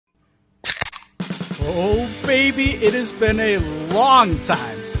Oh, baby, it has been a long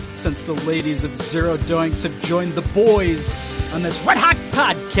time since the ladies of Zero Doinks have joined the boys on this Red Hot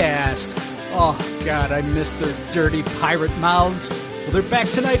podcast. Oh, God, I miss their dirty pirate mouths. Well, they're back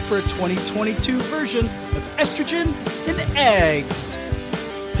tonight for a 2022 version of Estrogen and Eggs.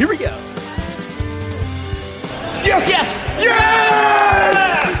 Here we go. Yes! Yes!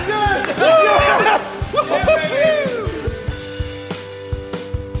 Yes! Yes! Yes! Yes!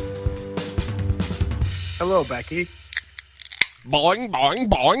 Hello, Becky. Boing, boing,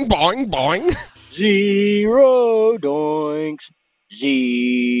 boing, boing, boing. Zero doinks.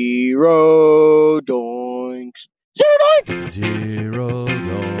 Zero doinks. Zero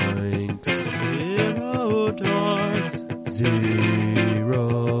doinks. Zero doinks. Zero doinks.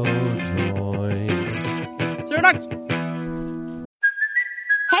 Zero doinks. Zero doinks.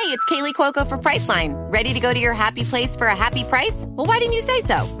 Hey, it's Kaylee Cuoco for Priceline. Ready to go to your happy place for a happy price? Well, why didn't you say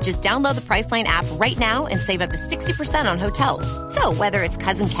so? Just download the Priceline app right now and save up to 60% on hotels. So whether it's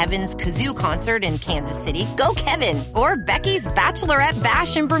Cousin Kevin's Kazoo Concert in Kansas City, go Kevin, or Becky's Bachelorette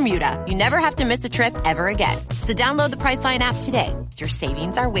Bash in Bermuda, you never have to miss a trip ever again. So download the Priceline app today. Your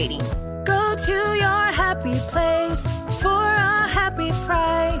savings are waiting. Go to your happy place for a happy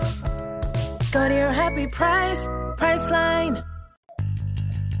price. Go to your happy price, Priceline.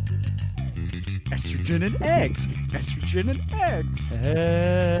 Estrogen and Eggs. Estrogen and Eggs.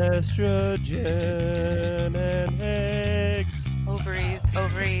 Estrogen and eggs. Ovaries,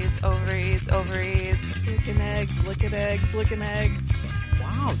 ovaries, ovaries, ovaries. Licking eggs, licking eggs, licking eggs.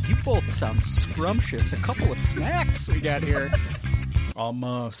 Wow, you both sound scrumptious. A couple of snacks we got here.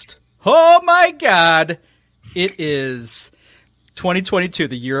 Almost. Oh my God. It is 2022,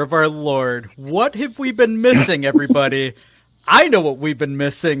 the year of our Lord. What have we been missing, everybody? I know what we've been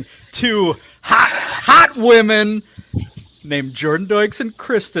missing. Two hot women named Jordan Doinks and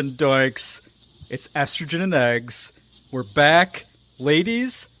Kristen Doinks. It's Estrogen and Eggs. We're back.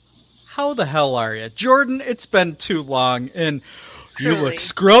 Ladies, how the hell are you? Jordan, it's been too long, and you look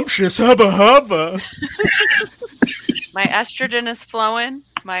scrumptious. Hubba hubba. My estrogen is flowing.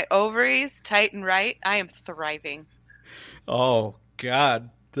 My ovaries tight and right. I am thriving. Oh, God.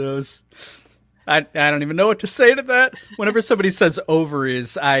 Those... I don't even know what to say to that. Whenever somebody says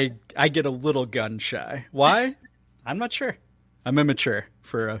ovaries, I get a little gun shy. Why? I'm not sure. I'm immature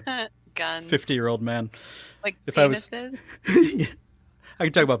for a 50-year-old man. Like if penises? I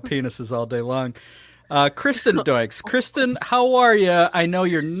could talk about penises all day long. Kristen Doinks. Kristen, how are you? I know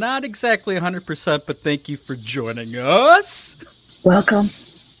you're not exactly 100%, but thank you for joining us. Welcome.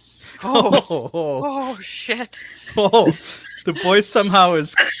 Oh, shit. Oh, the voice somehow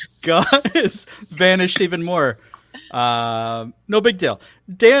is vanished even more. No big deal.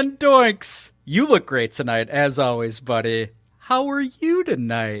 Dan Doinks, you look great tonight, as always, buddy. How are you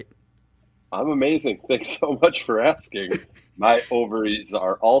tonight? I'm amazing. Thanks so much for asking. My ovaries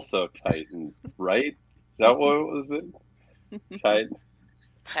are also tight and right. Is that what was it? Tight.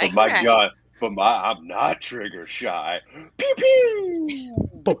 But my God, I'm not trigger shy. Pew pew.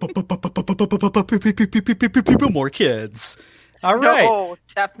 More kids. All right. No,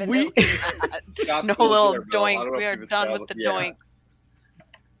 definitely not. No little doinks. We are done with the doinks.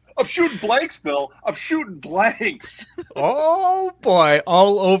 I'm shooting blanks, Bill. I'm shooting blanks. Oh, boy.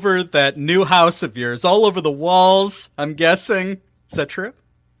 All over that new house of yours. All over the walls, I'm guessing. Is that true?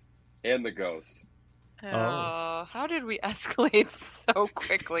 And the ghosts. Oh. How did we escalate so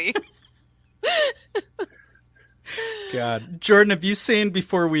quickly? God, Jordan, have you seen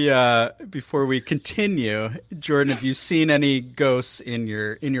before we continue? Jordan, have you seen any ghosts in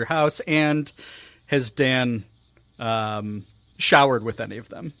your house? And has Dan showered with any of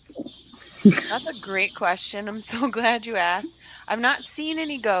them? That's a great question. I'm so glad you asked. I've not seen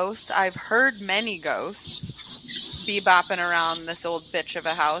any ghosts. I've heard many ghosts bebopping around this old bitch of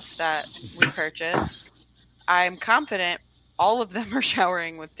a house that we purchased. I'm confident all of them are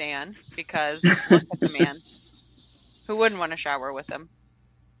showering with Dan because look at the man. Who wouldn't want to shower with him?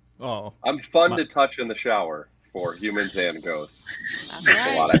 Oh, I'm fun to touch in the shower for humans and ghosts. That's There's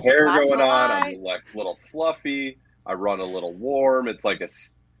right. a lot of hair That's going on. right. I'm like a little fluffy. I run a little warm. It's like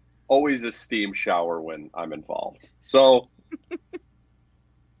always a steam shower when I'm involved. So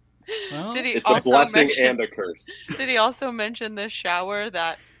well, it's a blessing and a curse. Did he also mention this shower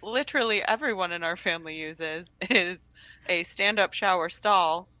that literally everyone in our family uses is a stand-up shower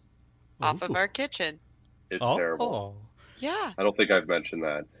stall off of our kitchen? It's terrible. Yeah. I don't think I've mentioned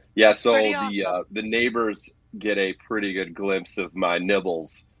that. Yeah, so Pretty awesome. the neighbors get a pretty good glimpse of my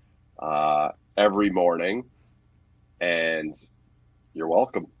nibbles every morning, and you're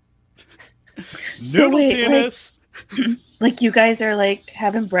welcome. Noodle penis. Like you guys are like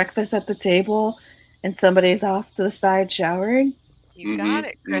having breakfast at the table, and somebody's off to the side showering. You got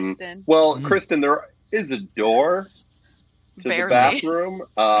it, Kristen. Well, Kristen, there is a door to the bathroom.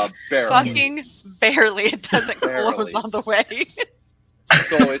 Barely. Fucking barely. It doesn't close all the way.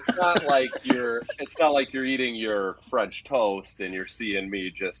 So it's not like you're eating your French toast and you're seeing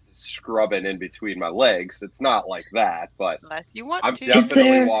me just scrubbing in between my legs. It's not like that, but unless you want I'm to.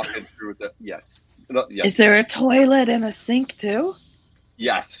 definitely walking through the yes. Is there a toilet and a sink too?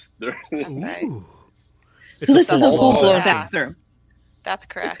 Yes. So this is a full-blown bathroom. That's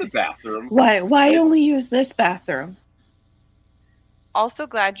correct. It's a bathroom. Why only use this bathroom? Also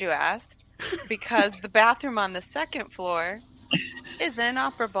glad you asked, because the bathroom on the second floor is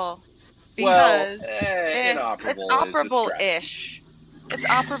inoperable. Because it's operable-ish. It's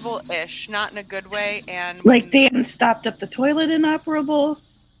operable-ish, not in a good way. And like Dan stopped up the toilet inoperable?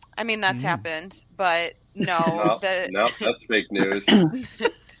 I mean, that's happened, but no. No, that's fake news.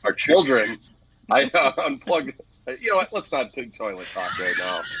 Our children, I unplugged. You know what? Let's not take toilet talk right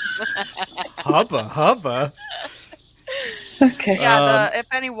now. Hubba. Okay. Yeah, if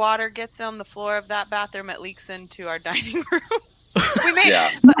any water gets on the floor of that bathroom, it leaks into our dining room. We made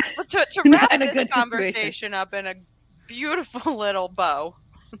to wrap this conversation up in a beautiful little bow.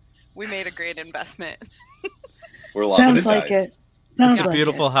 We made a great investment. We're loving it. Sounds like it. It's a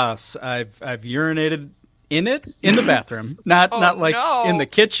beautiful house. I've urinated in it in the bathroom, not in the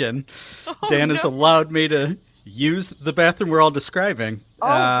kitchen. Dan has allowed me to use the bathroom we're all describing. Oh,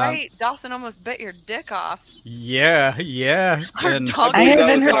 right. Dawson almost bit your dick off. Yeah. And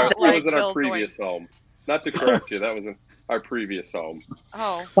that was in our previous home. Not to correct you, that was in our previous home.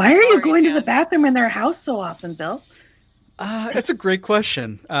 Oh. Why are you going to the bathroom in their house so often, Bill? It's a great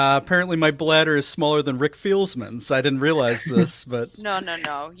question. Apparently my bladder is smaller than Rick Fieldsman's. I didn't realize this, but...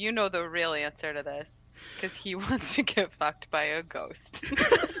 No. You know the real answer to this. Because he wants to get fucked by a ghost.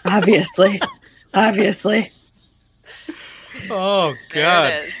 Obviously. Oh,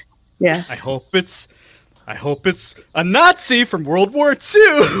 God. Yeah. I hope it's a Nazi from World War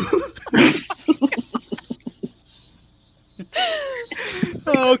II.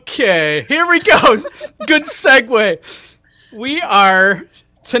 Okay, here we go. Good segue. We are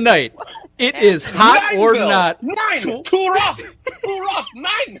tonight. It is hot Nine, or Bill. not. 9. Too rough.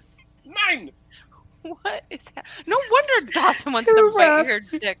 9. What is that? No wonder Dawson wants to bite your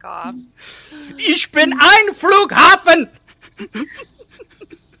dick off. Ich bin ein Flughafen. You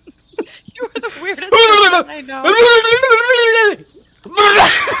were the weirdest person I know.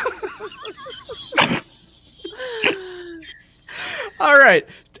 All right.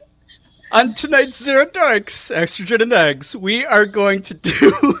 On tonight's Zero Darks, Estrogen and Eggs, we are going to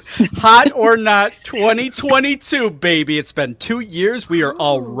do Hot or Not 2022, baby. It's been 2 years. We are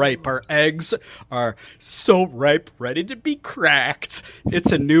all ripe. Our eggs are so ripe, ready to be cracked.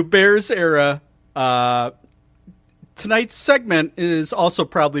 It's a new Bears era. Tonight's segment is also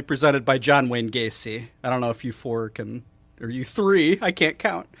proudly presented by John Wayne Gacy. I don't know if you four can, or you three, I can't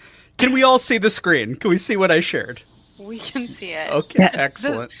count. Can we all see the screen? Can we see what I shared? We can see it. Okay,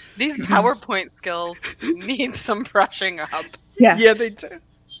 excellent. These PowerPoint skills need some brushing up. Yeah, they do.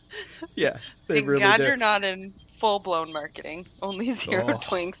 Yeah, they Thank really God do. you're not in full-blown marketing. Only Zero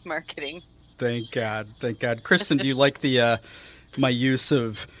Twinks marketing. Thank God. Kristen, do you like the my use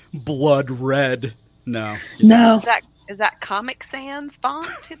of blood red? No. Is that Comic Sans font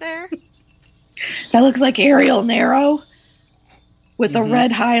there? That looks like Arial Narrow with a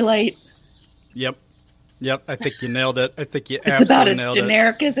red highlight. Yep, I think you nailed it. I think you it's absolutely nailed it. It's about as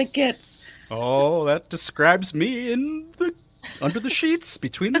generic as it gets. Oh, that describes me under the sheets,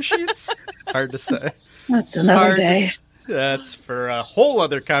 between the sheets. Hard to say. That's another day. That's for a whole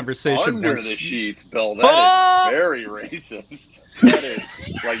other conversation. Under the sheets, Bill. That is very racist. That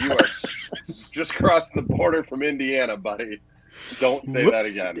is like you are just crossing the border from Indiana, buddy. Don't say that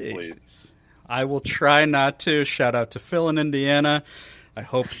again, please. I will try not to. Shout out to Phil in Indiana. I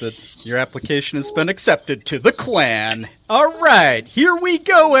hope that your application has been accepted to the Klan. All right, here we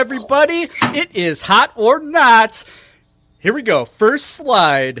go, everybody. It is Hot or Not. Here we go. First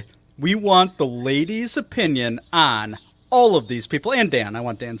slide. We want the ladies' opinion on all of these people. And Dan. I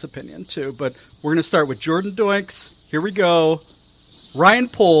want Dan's opinion, too. But we're going to start with Jordan Doinks. Here we go. Ryan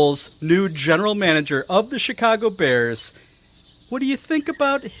Poles, new general manager of the Chicago Bears. What do you think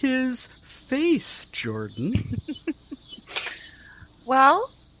about his face, Jordan? Well,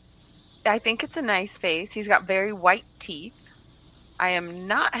 I think it's a nice face. He's got very white teeth. I am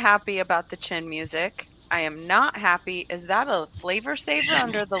not happy about the chin music. I am not happy. Is that a flavor saver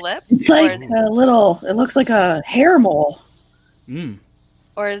under the lip? It's like a little, it looks like a hair mole.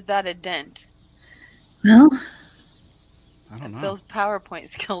 Or is that a dent? Well, I don't know. If Bill's PowerPoint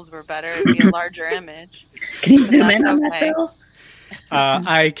skills were better, it'd be a larger image. Can you But zoom that's in on okay. that, Bill?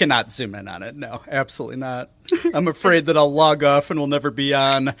 I cannot zoom in on it. No, absolutely not. I'm afraid that I'll log off and we'll never be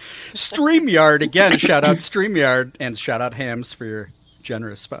on StreamYard again. Shout out StreamYard and shout out Hams for your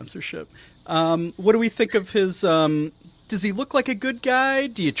generous sponsorship. What do we think of his? Does he look like a good guy?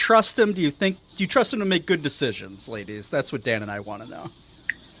 Do you trust him? Do you trust him to make good decisions, ladies? That's what Dan and I want to know.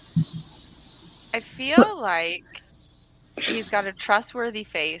 I feel like he's got a trustworthy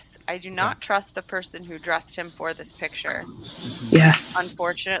face. I do not trust the person who dressed him for this picture. Yes.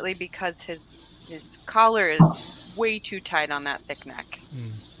 Unfortunately, because his collar is way too tight on that thick neck.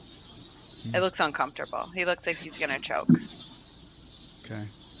 It looks uncomfortable. He looks like he's going to choke. Okay.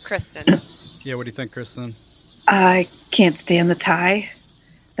 Kristen. Yeah, what do you think, Kristen? I can't stand the tie.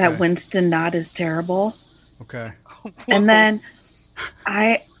 That Okay. Winston knot is terrible. Okay. And then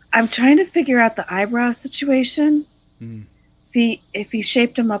I'm trying to figure out the eyebrow situation. Mm. If he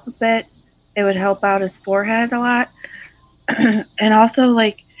shaped him up a bit, it would help out his forehead a lot. And also,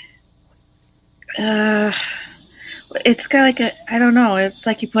 like, it's got like I don't know. It's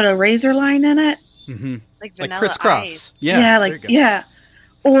like you put a razor line in it. Mm-hmm. Like Like vanilla crisscross. eyes. Yeah. like there you go. yeah.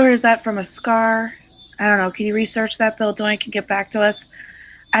 Or is that from a scar? I don't know. Can you research that, Bill Doink, and get back to us?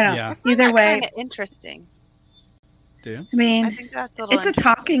 I don't Yeah. know. Either way, Kind of interesting. Do you? I mean, I think that's a little it's a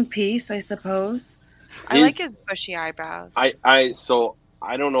talking piece, I suppose. I like his bushy eyebrows. So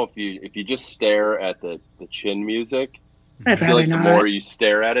I don't know if you just stare at the chin music. I I'd feel rather like the not. more you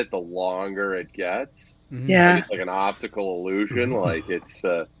stare at it, the longer it gets. Mhm. Yeah. Like it's like an optical illusion. Like it's.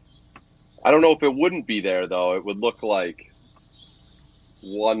 I don't know if it wouldn't be there though. It would look like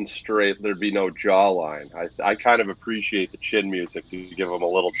one straight. There'd be no jawline. I kind of appreciate the chin music to give him a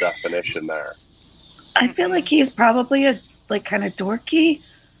little definition there. I feel like he's probably a like kind of dorky,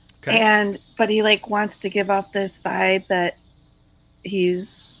 Okay. but he like wants to give off this vibe that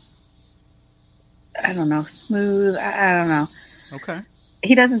he's, I don't know, smooth. I don't know. Okay.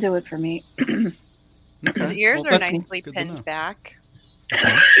 He doesn't do it for me. Okay. His ears Well, are that's nicely good to know. pinned back.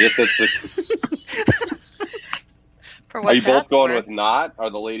 I guess that's. For Are what you both that's going worth. with not? Are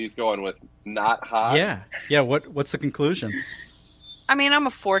the ladies going with not hot? Yeah. Yeah. What's the conclusion? I mean, I'm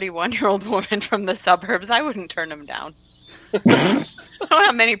a 41-year-old woman from the suburbs. I wouldn't turn him down. I don't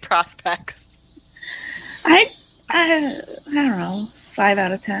have many prospects. I don't know, 5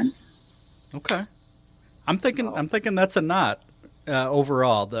 out of 10. Okay. I'm thinking that's a not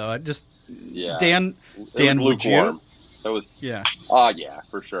overall though. I just Yeah. Dan It was would you? lukewarm. It was. Yeah. Yeah,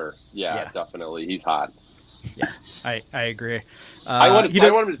 for sure. Yeah, Yeah. definitely. He's hot. I agree. I want you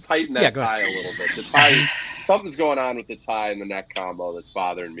him don't- to tighten that Yeah, go tie a little bit. The tie, something's going on with the tie and the neck combo that's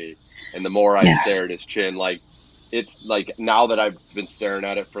bothering me. And the more I stare at his chin, like it's like now that I've been staring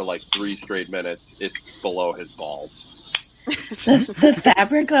at it for like 3 straight minutes, it's below his balls. The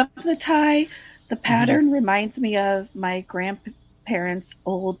fabric of the tie, the pattern reminds me of my grandparents'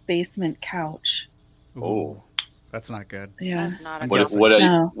 old basement couch. Oh, that's not good. Yeah. That's not a What- good what-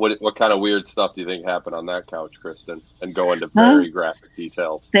 No. what kind of weird stuff do you think happened on that couch, Kristen? And go into very graphic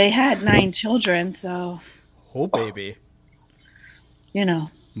details. They had 9 children, so, Oh baby. you know.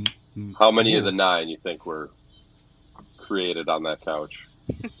 How many of the 9 you think were created on that couch?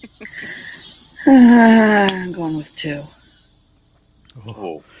 I'm going with 2.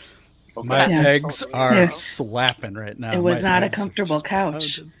 Oh, okay. My Yeah. eggs are Yeah. slapping right now. It was My not a eggs are comfortable just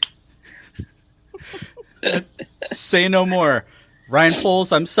couch. pounded. Say no more. Ryan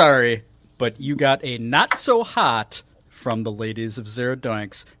Poles, I'm sorry, but you got a not so hot from the ladies of Zero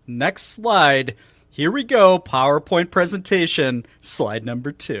Doinks. Next slide. Here we go. PowerPoint presentation. Slide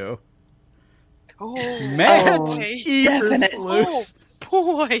number 2. Oh, Matt boy. Eberflus.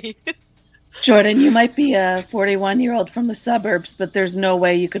 Boy. Jordan, you might be a 41-year-old from the suburbs, but there's no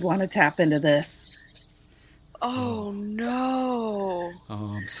way you could want to tap into this. Oh, no.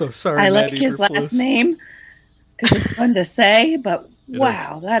 Oh, I'm so sorry, I like Matt his Eberflus. last name. It's fun to say, but It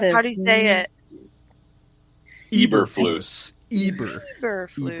wow, that is... How do you say it? Eberflus.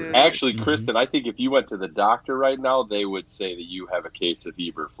 Eberflus. Actually, Kristen, I think if you went to the doctor right now, they would say that you have a case of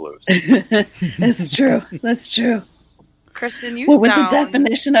Eberflus. It's true. That's true. Kristen, you What would the sound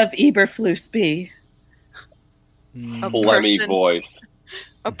definition of Eberflus be? Phlegmy person- voice.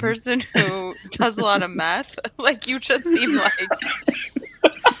 a person who does a lot of meth. Like, you just seem like...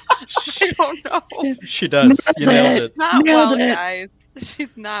 I don't know. She does. You nailed it. She's not Nailed well, it. guys. She's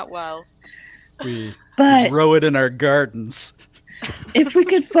not well. We But grow it in our gardens. if we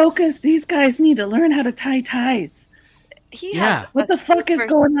could focus, these guys need to learn how to tie ties. He Yeah. has What the fuck is super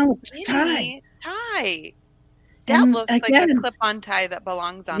going on with this skinny tie? tie. That And looks like again- a clip-on tie that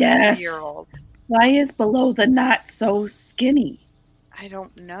belongs on Yes. a 3-year-old. Why is below the knot so skinny? I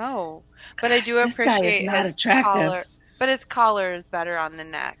don't know, but I do This guy is appreciate not his attractive. collar. But his collar is better on the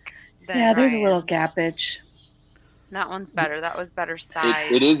neck. Than Yeah, there's a Ryan's. little gappage. That one's better. That was better size.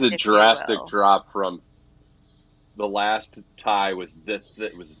 It is a if you drastic will. drop from the last tie was this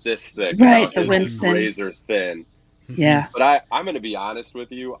thick. Right, Now the it's Winston. razor thin. Yeah. But I'm going to be honest with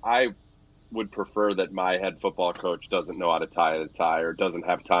you. I would prefer that my head football coach doesn't know how to tie a tie or doesn't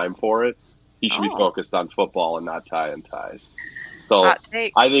have time for it. He should be focused on football and not tying ties. So Hot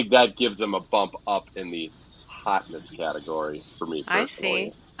take. I think that gives him a bump up in the hotness category for me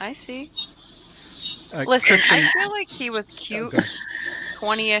personally. I see. Listen, Kristen, I feel like he was cute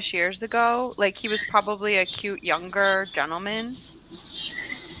 20-ish years ago. Like, he was probably a cute younger gentleman.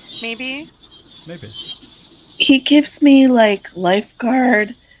 Maybe. He gives me like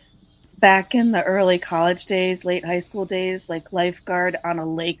lifeguard back in the early college days, late high school days, like lifeguard on a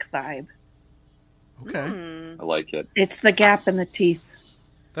lake vibe. Okay. I like it. It's the gap in the teeth.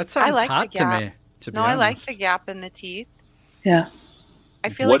 That sounds like the hot to gap. me, to be No, I like honest. the gap in the teeth. Yeah. I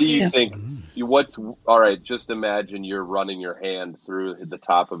feel What like do you he's- think? All right? Just imagine you're running your hand through the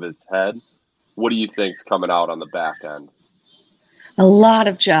top of his head. What do you think's coming out on the back end? A lot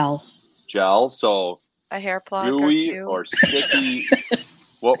of gel. Gel, so a hair plug gooey or two. or sticky.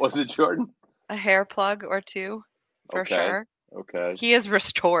 What was it, Jordan? A hair plug or two, for Okay. sure. Okay. He is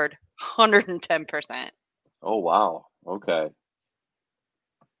restored 110%. Oh wow. Okay.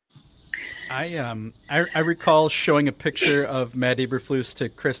 I recall showing a picture of Matt Eberflus to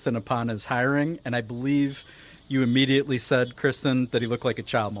Kristen upon his hiring, and I believe you immediately said, Kristen, that he looked like a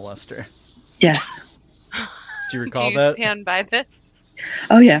child molester. Yes. Do you recall Do you that? stand by this?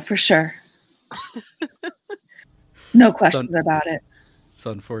 Oh, yeah, for sure. No questions about it. It's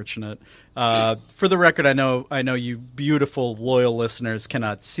unfortunate. For the record, I know you beautiful, loyal listeners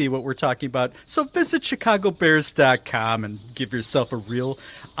cannot see what we're talking about. So visit ChicagoBears.com and give yourself a real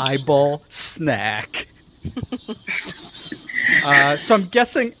eyeball snack. So I'm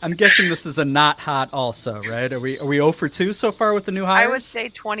guessing this is a not hot also, right? Are we 0 for 2 so far with the new hires? I would say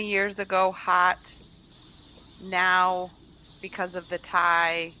 20 years ago, hot. Now, because of the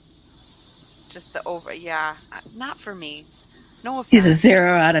tie, just the over. Yeah, not for me. No offense. He's a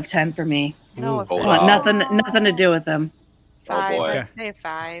 0 out of 10 for me. No Oh, offense. wow. Nothing to do with him. 5. boy. I'd say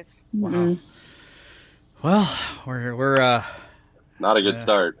 5. Mm-mm. Well, we're Not a good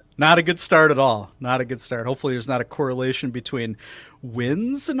start. not a good start at all. Not a good start. Hopefully there's not a correlation between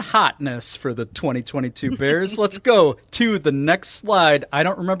wins and hotness for the 2022 Bears. Let's go to the next slide. I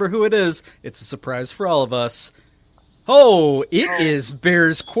don't remember who it is. It's a surprise for all of us. Oh, it is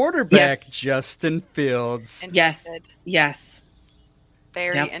Bears quarterback Yes. Justin Fields. Yes. Interested. Yes.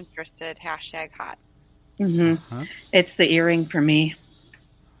 Very Yep. interested. Hashtag hot. Hmm. Uh-huh. It's the earring for me.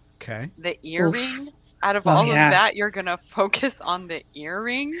 Okay. The earring? Out of Oh, all yeah. of that, you're going to focus on the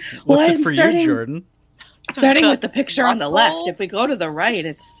earring? Well, What's it I'm for starting- you, Jordan? Starting with the picture on the left. Muscle? If we go to the right,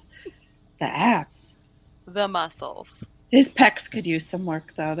 it's the abs. The muscles. His pecs could use some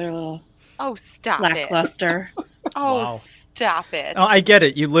work, though. They're a little Oh, stop it. lackluster. Oh, Wow. stop it. Oh, I get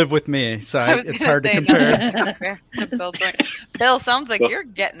it. You live with me, so I was it's gonna hard to say, compare. nothing compares to Bill Joy. Bill, sounds like you're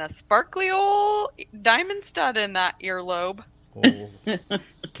getting a sparkly old diamond stud in that earlobe. Oh,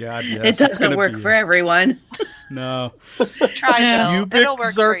 God, yes. It it's doesn't gonna work be- for everyone. No. Try Bill. Cubic It'll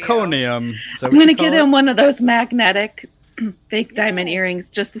work for you. zirconium. Is that I'm what going you to get call it? him one of those magnetic fake diamond earrings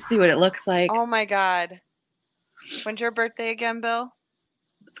just to see what it looks like. Oh my God. When's your birthday again, Bill?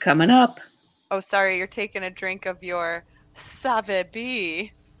 It's coming up. Oh, sorry, you're taking a drink of your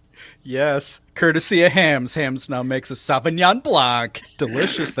Savvy. Yes, courtesy of Hams. Hams now makes a Sauvignon Blanc.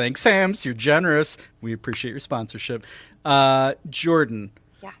 Delicious. Thanks, Hams. You're generous. We appreciate your sponsorship. Jordan.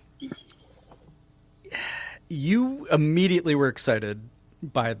 Yeah. You immediately were excited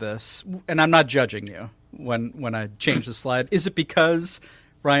by this, and I'm not judging you when I changed the slide. Is it because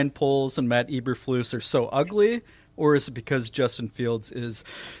Ryan Poles and Matt Eberflus are so ugly, or is it because Justin Fields is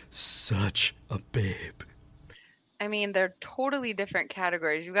such a babe? I mean, they're totally different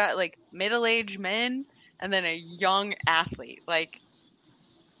categories. You got like middle-aged men and then a young athlete. Like,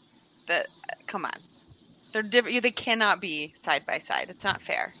 come on. They're different. They cannot be side by side. It's not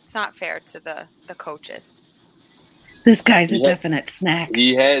fair. It's not fair to the coaches. This guy's a Yeah. definite snack.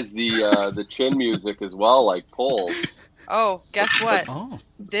 He has the chin music as well, like Poles. Oh, guess what? Oh,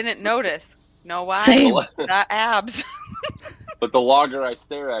 Didn't notice. Know why? Same. Got abs. But the longer I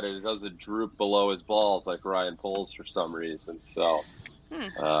stare at it, it doesn't droop below his balls like Ryan Poles for some reason. So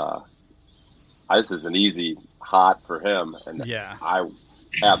this is an easy hot for him, and yeah. I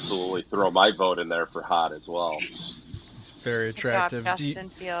absolutely throw my vote in there for hot as well. He's Very attractive. Justin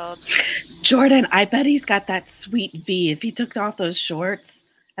Fields. Jordan, I bet he's got that sweet V. If he took off those shorts,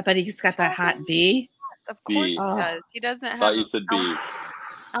 I bet he's got that hot V. Of course B. he does. He doesn't have. Thought you said B.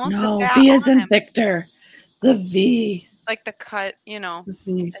 I want No, the V bat is on in him. Victor. The V. Like the cut, you know, The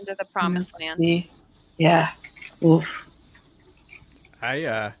V. into the promised land. V. Yeah. Oof.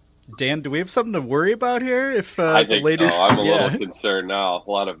 Dan, do we have something to worry about here? If I the think ladies, so. I'm a yeah. little concerned now.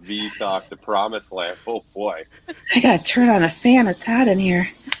 A lot of V talk to promised land. Oh boy. I gotta turn on a fan. It's hot in here.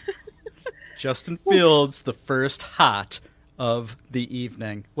 Justin Fields, the first hot of the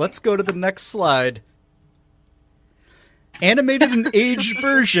evening. Let's go to the next slide. Animated and aged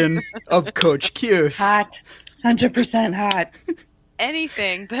version of Coach Cuse. Hot. 100% hot.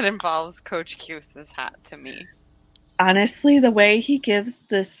 Anything that involves Coach Cuse is hot to me. Honestly, the way he gives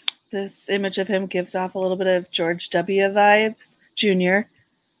this image of him gives off a little bit of George W. vibes, Jr.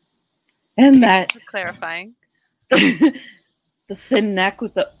 And that For clarifying. the thin neck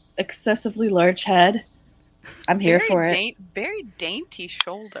with the excessively large head. I'm here Very for it. Very dainty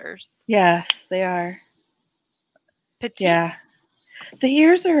shoulders. Yeah, they are. Petite. Yeah. The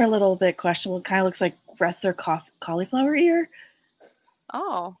ears are a little bit questionable. It kind of looks like wrestler cauliflower ear.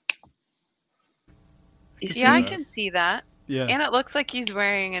 Oh. You Yeah, I see? can see that. Yeah. And it looks like he's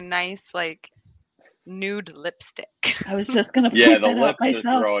wearing a nice, like, nude lipstick. I was just going to Yeah, point the that out lips are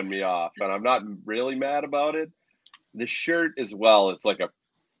myself. throwing me off, and I'm not really mad about it. The shirt as well. It's like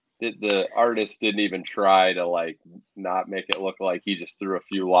the artist didn't even try to like not make it look like he just threw a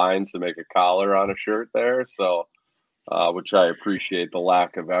few lines to make a collar on a shirt there. So, which I appreciate the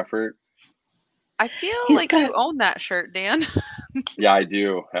lack of effort. I feel He's like got- you own that shirt, Dan. Yeah, I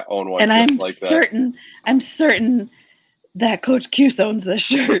do. I own one And just I'm like that. certain that Coach Cuse owns this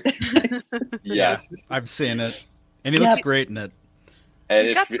shirt. Yes. I've seen it. And he Yep. looks great in it. And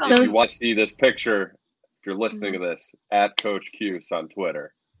He's if got you some- want to see this picture, if you're listening to this, at Coach Cuse on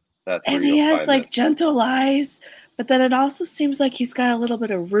Twitter. That's where And he you'll has find like it. gentle eyes, but then it also seems like he's got a little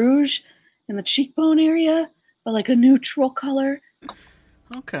bit of rouge in the cheekbone area, but like a neutral color.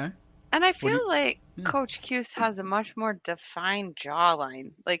 Okay. And I What do feel you- like Yeah. Coach Cuse has a much more defined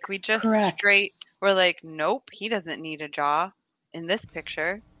jawline. Like we just Correct. we're like, nope, he doesn't need a jaw in this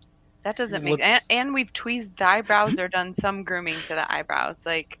picture. That doesn't make Let's- and we've tweezed the eyebrows or done some grooming to the eyebrows.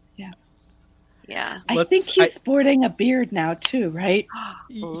 Like Yeah. Yeah. I Let's- think he's sporting a beard now too, right?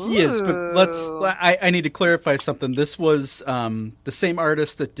 He is, but Ooh. I need to clarify something. This was the same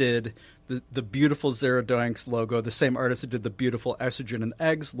artist that did the beautiful Zero Doinks logo, the same artist that did the beautiful Estrogen and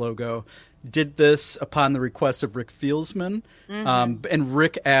Eggs logo, did this upon the request of Rick Fieldsman. And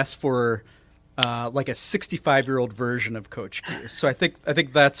Rick asked for like a 65-year-old version of Coach Cuse. So I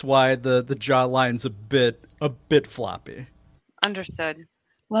think that's why the jawline's a bit floppy. Understood.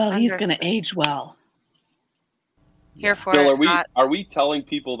 Well, he's Understood. going to age well. Here for Bill, it. are we telling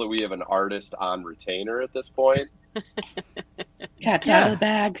people that we have an artist on retainer at this point? Cat's Yeah. out of the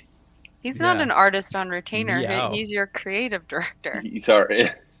bag. He's not Yeah. an artist on retainer. Meow. He's your creative director. He's already.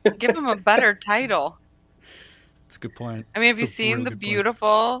 Give him a better title. That's a good point. I mean, have you That's a seen really the good point.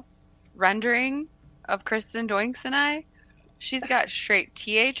 beautiful rendering of Kristen Doinks and I? She's got straight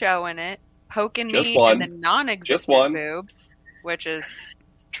THO in it, poking Just me one. in the non-existent Just one. boobs, which is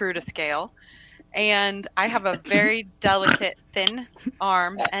true to scale. And I have a very delicate, thin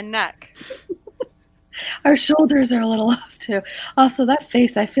arm and neck. Our shoulders are a little off too. Also, that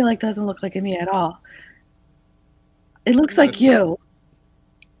face I feel like doesn't look like me at all. It looks like you.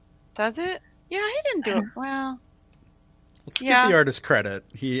 Does it? Yeah, he didn't do it well. Let's Yeah. give the artist credit.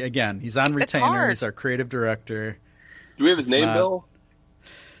 He's on retainer. hard. He's our creative director. Do we have his It's name, not- Bill?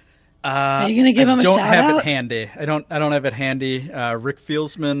 Are you gonna give him a I don't shout have out? it handy. I don't have it handy. Rick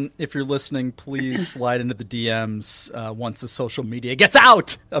Fieldsman, if you're listening, please slide into the DMs once the social media gets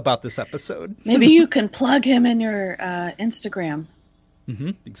out about this episode. Maybe you can plug him in your Instagram.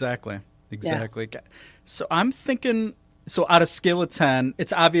 Exactly. So I'm thinking. So out of scale of 10,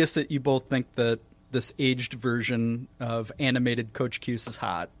 it's obvious that you both think that this aged version of animated Coach Cuse is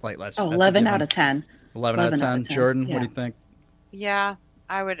hot. Like that's a 11 given. out of 10. 11 out of 10. Jordan, yeah. what do you think? Yeah,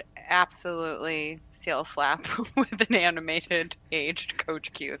 I would absolutely seal slap with an animated aged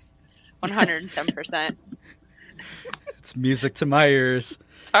Coach Cuse. 110%. It's music to my ears.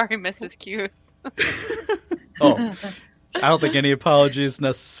 Sorry, Mrs. Cuse. Oh, I don't think any apology is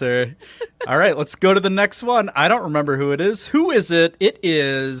necessary. All right, let's go to the next one. I don't remember who it is. Who is it? It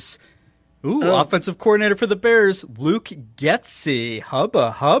is, offensive coordinator for the Bears, Luke Getsy.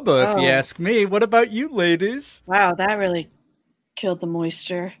 Hubba, if you Oh. ask me. What about you, ladies? Wow, that really killed the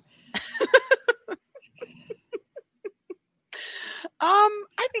moisture.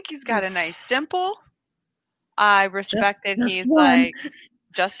 I think he's got a nice dimple. I respected. Just He's one. like,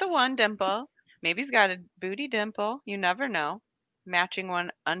 just the one dimple. Maybe he's got a booty dimple. You never know. Matching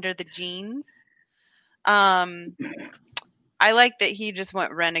one under the jeans. I like that he just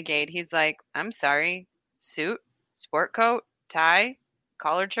went renegade. He's like, I'm sorry. Suit, sport coat, tie,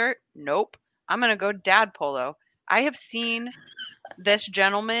 collared shirt? Nope. I'm going to go dad polo. I have seen this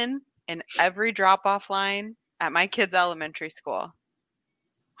gentleman in every drop-off line at my kid's elementary school.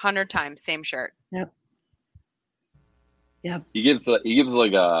 100 times, same shirt. Yep. He gives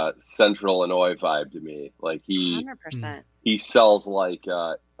like a Central Illinois vibe to me. Like he 100%. he sells like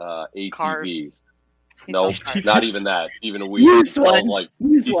ATVs. Cars. No, sells not even that. Even a weird. Used He sells ones. like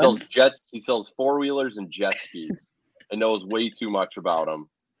Used he ones. sells jets. He sells 4-wheelers and jet skis, and knows way too much about them.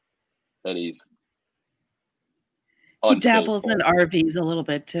 And he's He dabbles unfaithful. in RVs a little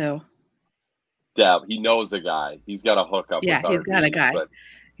bit too. He knows a guy. He's got a hookup. Yeah, with he's got a RVs, guy. But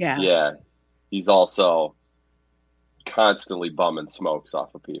Yeah. yeah, he's also constantly bumming smokes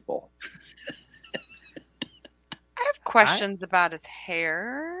off of people. I have questions about his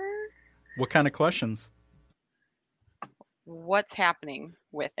hair. What kind of questions? What's happening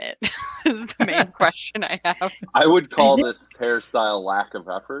with it? Is the main question I have. I would call think- this hairstyle lack of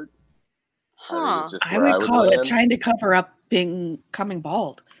effort. I think Huh. it's just I where would call it land. trying to cover up coming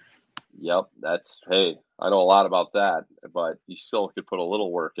bald. Yep, hey, I know a lot about that, but you still could put a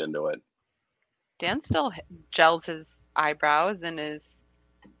little work into it. Dan still gels his eyebrows and his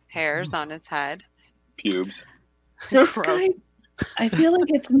hairs on his head. Pubes. This Gross. guy, I feel like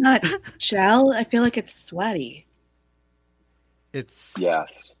it's not gel. I feel like it's sweaty. It's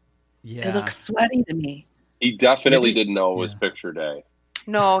Yes. yeah. It looks sweaty to me. He definitely Maybe- didn't know it was yeah. picture day.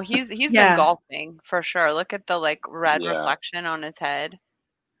 No, he's Yeah. been golfing for sure. Look at the red Yeah. reflection on his head.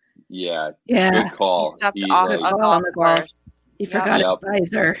 Yeah, Yeah. good call. He stepped He, off like, a Oh, golf on the golf. course. He Yep. forgot Yep. his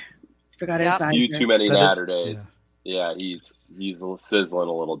visor. Forgot his Yep. visor. few too many That is- natter days. Yeah, he's sizzling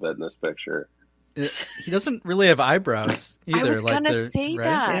a little bit in this picture. He doesn't really have eyebrows either. I was gonna they're- say right?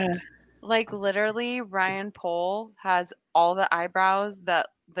 that. Yeah. Like literally, Ryan Pohl has all the eyebrows that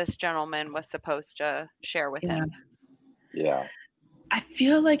this gentleman was supposed to share with Yeah. him. Yeah, I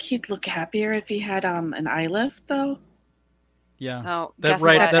feel like he'd look happier if he had an eye lift, though. Yeah. Oh, That guess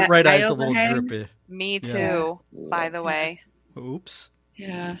right. what? That right eye eye's a little overhang? droopy. Me Yeah. too. By the way, Oops.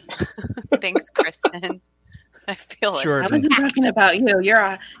 Yeah. thanks, Kristen. I feel it. Jordan. I wasn't talking about you. You're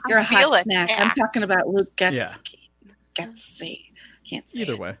a feel hot it, snack. yeah. I'm talking about Luke Getsy. Yeah. Getsy. Can't say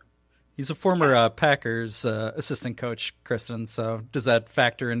Either it. way, he's a former Packers assistant coach, Kristen. So does that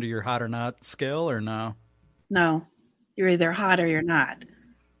factor into your hot or not scale, or no? No. You're either hot or you're not.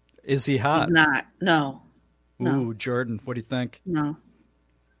 Is he hot? He's not. No. No. Ooh, Jordan, what do you think? No.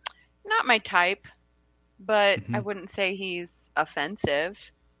 Not my type, but Mhm. I wouldn't say he's offensive.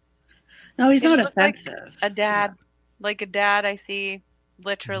 No, he's He not just looked like offensive. A dad, like a dad I see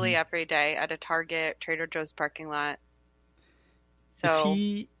literally Mm-hmm. every day at a Target, Trader Joe's parking lot. So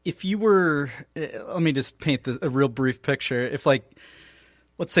If you were, let me just paint a real brief picture. If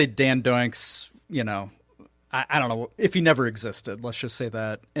let's say Dan Doinks, I don't know if he never existed. Let's just say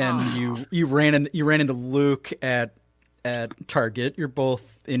that, and you ran into Luke at Target. You're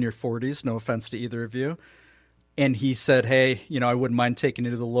both in your 40s. No offense to either of you. And he said, "Hey, I wouldn't mind taking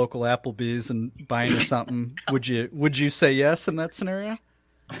you to the local Applebee's and buying you something." Would you say yes in that scenario?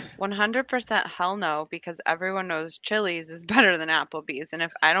 100% hell no, because everyone knows Chili's is better than Applebee's. And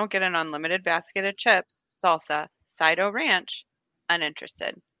if I don't get an unlimited basket of chips, salsa, Cido Ranch,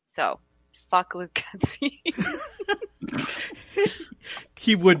 uninterested. So, fuck Luke Getsy.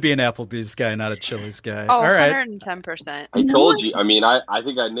 He would be an Applebee's guy, not a Chili's guy. Oh, All right. 110%. I told you. I mean, I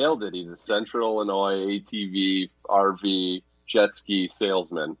think I nailed it. He's a Central Illinois ATV, RV, jet ski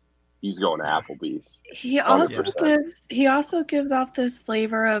salesman. He's going to Applebee's. He also 100%. gives off this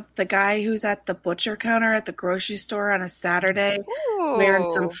flavor of the guy who's at the butcher counter at the grocery store on a Saturday wearing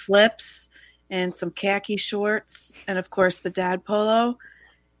some Ooh. flips and some khaki shorts and of course the dad polo,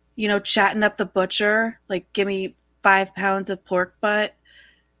 chatting up the butcher, like, give me 5 pounds of pork butt.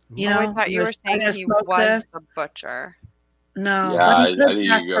 Oh, I thought you were saying he was the butcher. No, Yeah, but he I could think you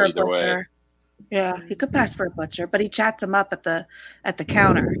pass could go for a either way. butcher. Yeah, he could pass for a butcher, but he chats him up at the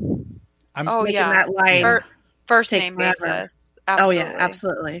counter. Oh, making yeah. that line First take name forever. basis. Oh yeah,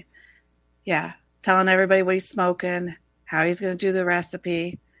 absolutely. Yeah, telling everybody what he's smoking, how he's going to do the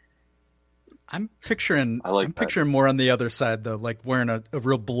recipe. I'm picturing that. picturing more on the other side though, like wearing a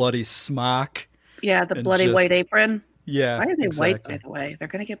real bloody smock. Yeah, the And bloody just- white apron. Yeah. Why are they white, exactly. by the way? They're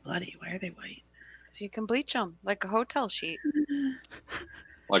going to get bloody. Why are they white? So you can bleach them like a hotel sheet.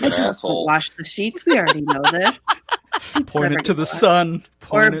 Like an Let's not asshole. wash the sheets. We already know this. Sheets Point never it to get the washed. sun.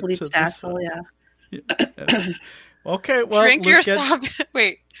 Or Point it to bleached the asshole, sun. yeah. Okay, well, drink your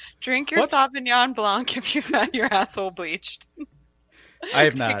Luke drink your What? Sauvignon Blanc if you've had your asshole bleached. I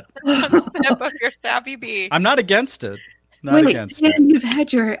have not. Sip of your Savvy Bee. I'm not against it. Not Wait, against it. Dan, you've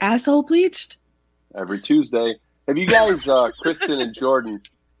had your asshole bleached? Every Tuesday. Have you guys, Kristen and Jordan,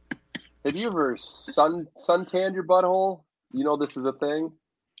 have you ever suntanned your butthole? You know this is a thing?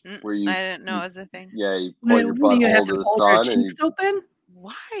 Where you, I didn't know it was a thing. Yeah, you point your What, do you butthole have to the hold your sun. And cheeks open?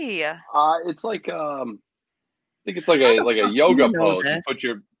 Why? it's like, I think it's like How a the like a fuck do yoga you know pose. You this? put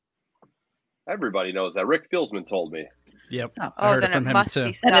your. Everybody knows that. Rick Fieldsman told me. Yep. Oh, I heard it then from it him must too.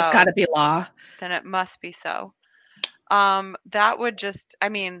 be so. Then it's got to be law. Then it must be so. That would just, I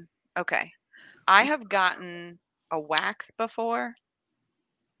mean, okay. I have gotten a wax before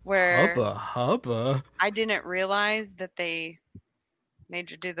where Hubba. I didn't realize that they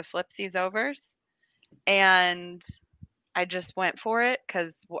made you do the flipsies overs. And I just went for it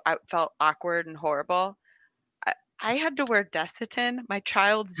because I felt awkward and horrible. I had to wear Desitin, my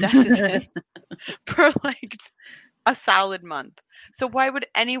child's Desitin, for like a solid month. So why would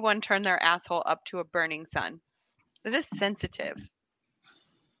anyone turn their asshole up to a burning sun? This is sensitive.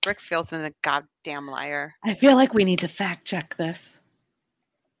 Rick Fieldsman's a goddamn liar. I feel like we need to fact check this.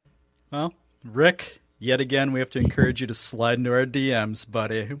 Well, Rick, yet again, we have to encourage you to slide into our DMs,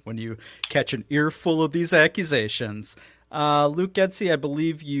 buddy, when you catch an earful of these accusations. Luke Getzey, I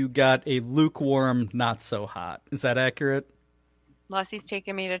believe you got a lukewarm, not so hot. Is that accurate? Lucy's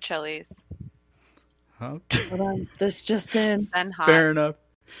taking me to Chili's. Okay. Hold on. This just in. Then hot. Fair enough.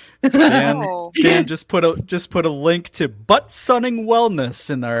 Dan, Oh. Dan just put a link to Butt Sunning Wellness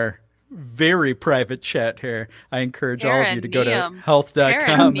in our very private chat here. I encourage all of you to go to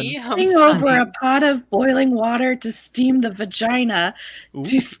health.com. Putting over a pot of boiling water to steam the vagina,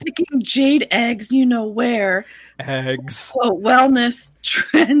 to sticking jade eggs, you know where. Eggs. Quote, wellness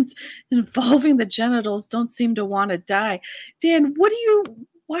trends involving the genitals don't seem to want to die. Dan, why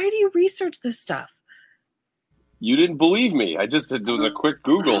do you research this stuff? You didn't believe me. It was a quick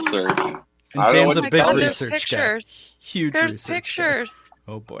Google search. And Dan's a big research guy. pictures. Huge There's research pictures. guy.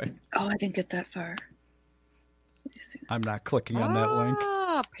 Oh boy. Oh, I didn't get that far. I'm not clicking on that link.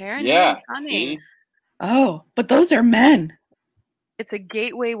 Oh, parenting Yeah, honey. see? Oh, but those are men. It's a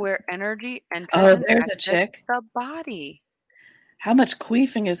gateway where energy enters Oh, and there's a exits chick. the body. How much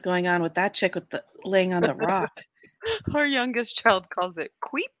queefing is going on with that chick with the laying on the rock? Our youngest child calls it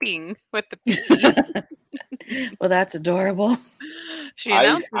queeping with the P. Well, that's adorable. She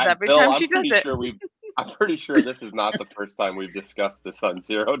announces every Bill, time she does it. I'm pretty sure this is not the first time we've discussed this on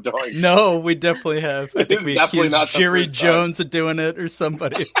Zero Doink. No, we definitely have. I think It's we definitely accused not the Jerry first time. Jones of doing it or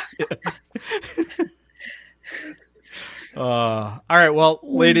somebody. All right, well,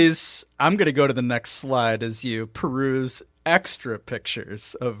 ladies, I'm going to go to the next slide as you peruse extra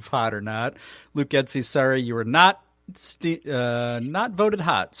pictures of Hot or Not. Luke Getzey, sorry, you were not voted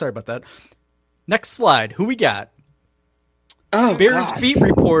hot. Sorry about that. Next slide. Who we got? Oh, Bears God. beat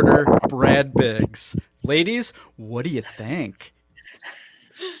reporter Brad Biggs. Ladies, what do you think?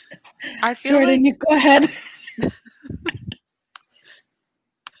 I feel Jordan, like you go ahead.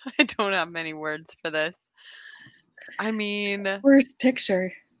 I don't have many words for this. I mean, Worst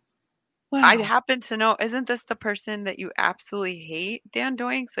picture. Wow. I happen to know, isn't this the person that you absolutely hate, Dan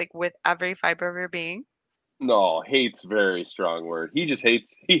Doinks, like with every fiber of your being? No, hate's a very strong word. He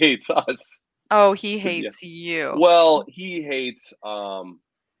hates us. Oh, he hates you. Well, he hates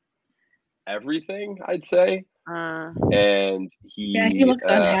everything, I'd say. And he looks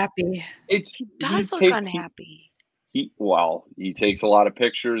unhappy. He does look unhappy. He takes a lot of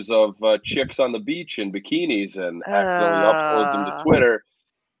pictures of chicks on the beach in bikinis and accidentally uploads them to Twitter.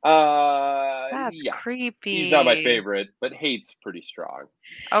 That's creepy. He's not my favorite, but hate's pretty strong.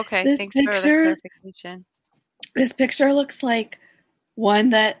 Okay, This thanks for the picture- clarification. This picture looks like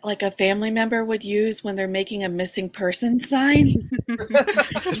one that like a family member would use when they're making a missing person sign.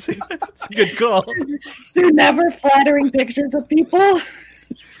 That's a good call. They're never flattering pictures of people.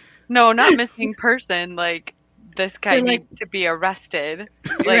 No, not missing person. Like, this guy They're like- needs to be arrested.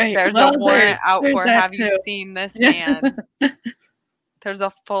 Like, Right. there's Well, a warrant there's- out there's for, that have you too. seen this Yeah. man? There's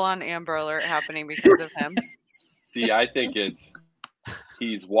a full-on Amber Alert happening because of him. See, I think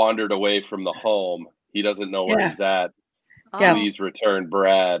he's wandered away from the home. He doesn't know where Yeah. he's at. Yeah. Please return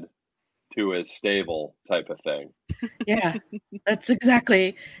Brad to his stable type of thing. Yeah, that's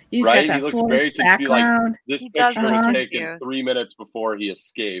exactly. You've Right? got He that looks forest very confused. Like, background. this He does picture look was confused. taken 3 minutes before he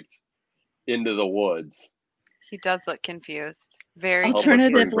escaped into the woods. He does look confused. Very Help us bring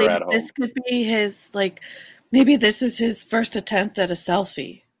Alternatively, Brad home. this could be his maybe this is his first attempt at a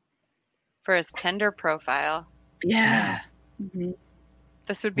selfie. for his Tinder profile. Yeah. Mhm.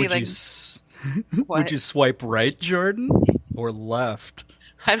 This would be Would like, you s- what? would you swipe right, Jordan, or left?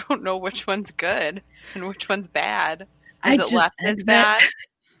 I don't know which one's good and which one's bad. I Is it just left is exit. bad?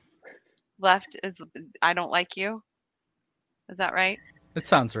 Left is I don't like you. Is that right? It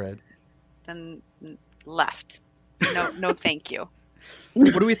sounds right. Then left. No, thank you.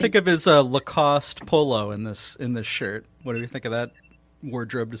 What do we think of his Lacoste polo in this shirt? What do we think of that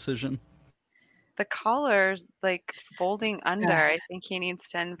wardrobe decision? The collar's like folding under. Yeah. I think he needs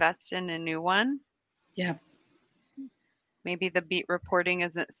to invest in a new one. Yeah. Maybe the beat reporting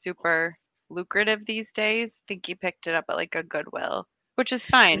isn't super lucrative these days. I think he picked it up at like a Goodwill, which is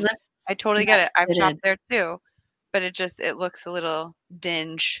fine. I totally get it. I've fitted. shopped there too, but it looks a little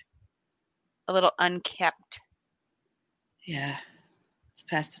dinge, a little unkept. Yeah. It's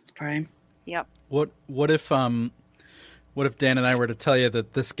past its prime. Yep. What if Dan and I were to tell you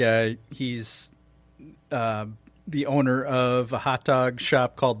that this guy, he's the owner of a hot dog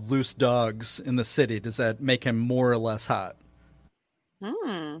shop called Loose Dogs in the city? Does that make him more or less hot? A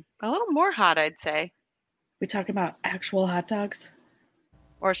little more hot, I'd say. We talking about actual hot dogs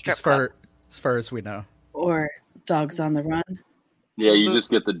Or strip club. As far as we know. or dogs on the run? Yeah, you just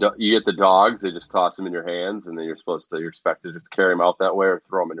get the dogs. They just toss them in your hands, and then you're expected to just carry them out that way or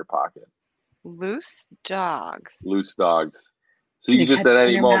throw them in your pocket. Loose dogs. Loose dogs. So Can you you can just catch at them in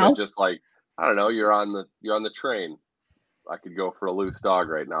any your moment, mouth? just like, I don't know, you're on the train. I could go for a loose dog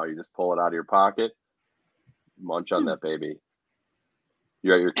right now. You just pull it out of your pocket, munch on that baby.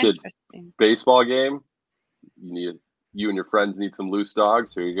 You're at your kid's Interesting. baseball game. You and your friends need some loose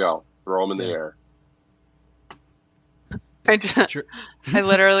dogs. Here you go. Throw them in the air. I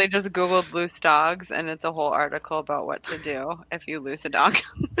literally just Googled loose dogs, and it's a whole article about what to do if you lose a dog.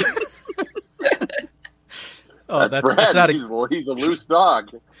 Oh, that's Brad. He's a loose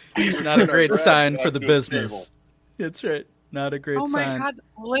dog. Not a great Brad sign back for the to a business. stable. That's right. Not a great Oh my sign. god,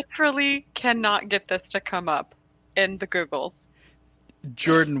 literally cannot get this to come up in the Googles.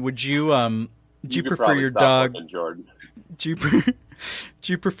 Jordan, would you could prefer probably your stop dog? looking, Jordan. Do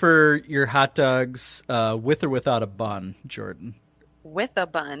you prefer your hot dogs with or without a bun, Jordan? With a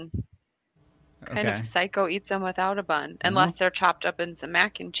bun. Kind of Okay. psycho eats them without a bun, unless they're chopped up in some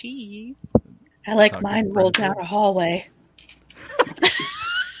mac and cheese. I like Talking mine rolled down a pretzels. hallway.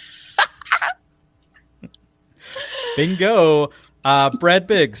 Bingo. Brad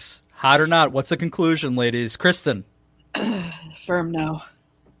Biggs, hot or not? What's the conclusion, ladies? Kristen, Firm no.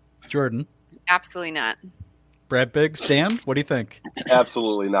 Jordan, Absolutely not. Brad Biggs, Dan, what do you think?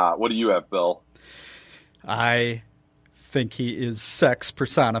 Absolutely not. What do you have, Bill? I think he is sex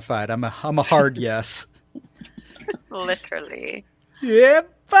personified. I'm a hard yes. Literally. Yeah,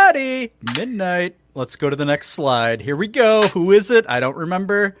 buddy. Midnight. Let's go to the next slide. Here we go. Who is it? I don't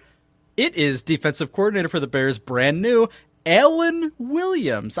remember. It is defensive coordinator for the Bears, brand new, Alan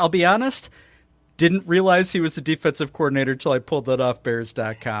Williams. I'll be honest, didn't realize he was the defensive coordinator until I pulled that off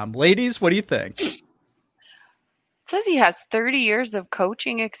Bears.com. Ladies, what do you think? It says he has 30 years of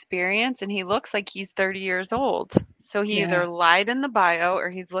coaching experience, and he looks like he's 30 years old. So he Yeah. either lied in the bio or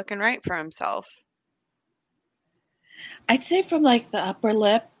he's looking right for himself. I'd say from like the upper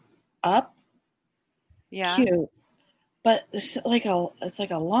lip up, Yeah. cute, but it's like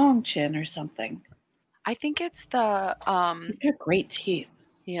a long chin or something. I think it's the He's got great teeth.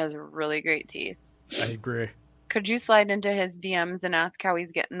 he has really great teeth. I agree. Could you slide into his DMs and ask how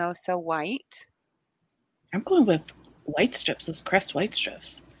he's getting those so white? I'm going with white strips, those Crest white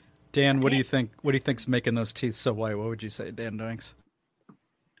strips. Dan, what do you think? What do you think's making those teeth so white? What would you say, Dan Doings?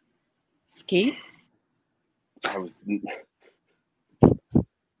 Ski? I was.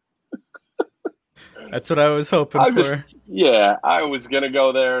 That's what I was hoping for. I was gonna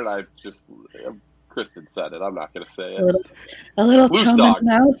go there, and I just Kristen said it. I'm not gonna say it. A little Loose chum dogs. in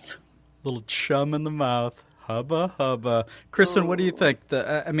the mouth. Little chum in the mouth. Hubba hubba. Kristen, what do you think?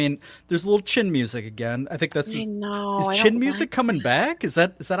 I mean, there's a little chin music again. I think that's I know. is I chin don't music like coming back? Is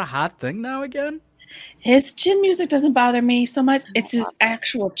that a hot thing now again? His chin music doesn't bother me so much. It's his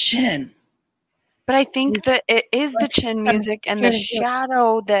actual chin. But I think that it is the chin music and the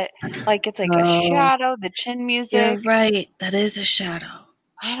shadow that, like, it's like a Oh. shadow, the chin music. You're right. That is a shadow.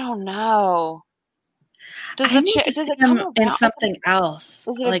 I don't know. Does I the need chi- to does see it come him in around? something else.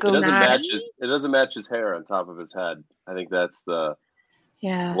 Is it a Like goatee? not, It doesn't match his hair on top of his head. I think that's the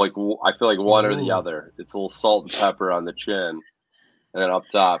yeah. I feel like one or the Ooh. other. It's a little salt and pepper on the chin, and then up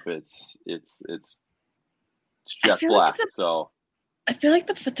top it's jet feel like black. So I feel like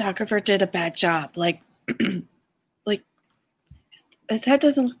the photographer did a bad job. Like, like his head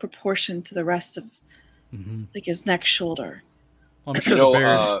doesn't look proportioned to the rest of Mm-hmm. like his neck, shoulder. Well, I'm sure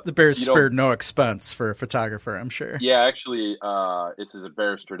the Bears spared no expense for a photographer, I'm sure. Yeah, actually, it's a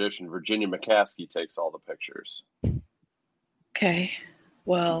Bears tradition. Virginia McCaskey takes all the pictures. Okay.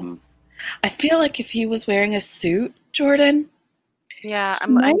 Well, I feel like if he was wearing a suit, Jordan, yeah,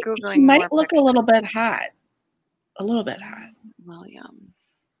 I'm Googling. He might look a little bit hot. A little bit hot.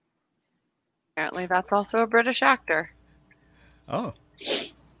 Williams. Apparently, that's also a British actor. Oh,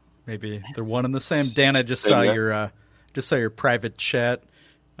 maybe they're one and the same. Dan, I just saw your private chat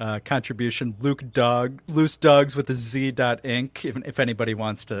contribution. Loose Dogs with a Z.Inc. If anybody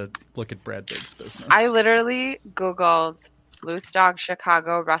wants to look at Brad Biggs' business, I literally Googled Loose Dog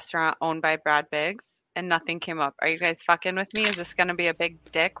Chicago restaurant owned by Brad Biggs, and nothing came up. Are you guys fucking with me? Is this going to be a big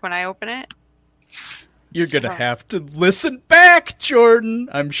dick when I open it? You're going to have to listen back, Jordan.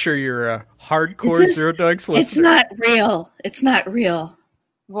 I'm sure you're a hardcore Zero Dogs listener. It's not real. It's not real.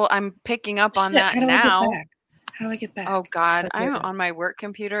 Well, I'm picking up on that now. How do I get back? Oh, God. I'm on my work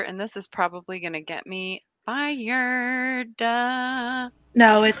computer, and this is probably going to get me fired.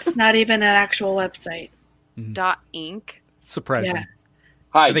 No, it's not even an actual website. .inc. Surprising. Yeah.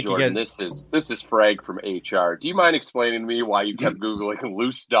 Hi, Jordan. This is Frank from HR. Do you mind explaining to me why you kept Googling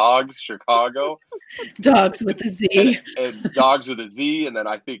Loose Dogs Chicago? Dogs with a Z. And Dogs with a Z, and then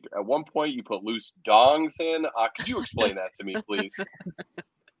I think at one point you put Loose Dongs in. Could you explain that to me, please?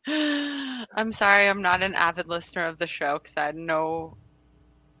 I'm sorry, I'm not an avid listener of the show because I had no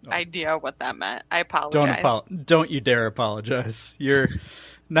idea what that meant. I apologize. Don't you dare apologize. You're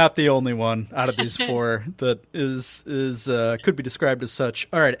not the only one out of these four that is could be described as such.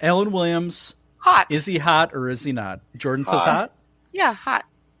 All right, Alan Williams. Hot. Is he hot or is he not? Jordan says hot. Yeah, hot.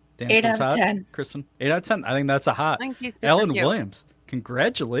 Dan 8 says out of hot. 10. Kristen, 8 out of 10. I think that's a hot. Thank you, Alan Williams.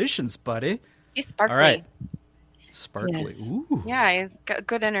 Congratulations, buddy. He's sparkly. All right. Sparkly. Yes. Ooh. Yeah, he's got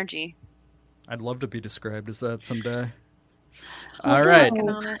good energy. I'd love to be described as that someday. All right.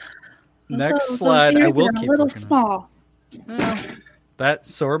 Next slide. I will keep a little looking small.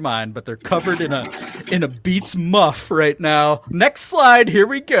 So are mine, but they're covered in a Beats muff right now. Next slide. Here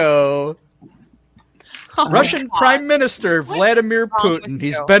we go. Russian Prime Minister Vladimir Putin.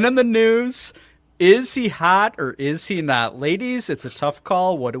 He's been in the news. Is he hot or is he not? Ladies, it's a tough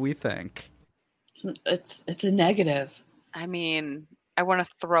call. What do we think? It's a negative. I mean, I want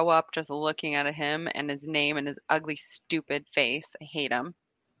to throw up just looking at him and his name and his ugly, stupid face. I hate him.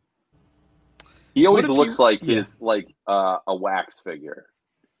 He always looks like a wax figure.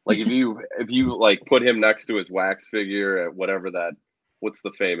 Like if you like put him next to his wax figure at what's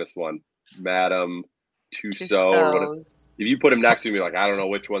the famous one, Madame Tussauds or whatever. If you put him next to him, you're like, I don't know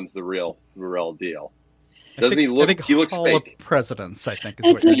which one's the real deal. Doesn't he look? He looks Hall fake. of Presidents, I think,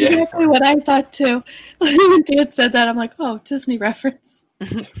 is That's what you're exactly what I thought too. When Dan said that, I'm like, oh, Disney reference.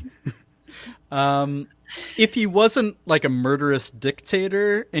 If he wasn't like a murderous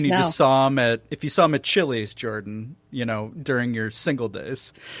dictator and you just saw him if you saw him at Chili's, Jordan, during your single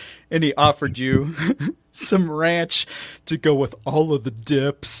days, and he offered you some ranch to go with all of the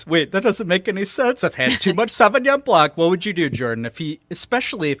dips. Wait, that doesn't make any sense. I've had too much Sauvignon Blanc. What would you do, Jordan?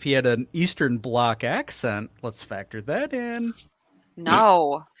 Especially if he had an Eastern Bloc accent, let's factor that in.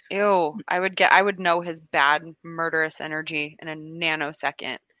 No. Ew. I would know his bad murderous energy in a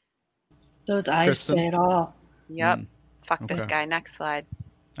nanosecond. Those eyes Kristen? say it all. Yep. Fuck this guy. Next slide.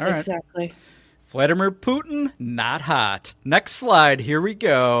 All right. Exactly. Vladimir Putin, not hot. Next slide. Here we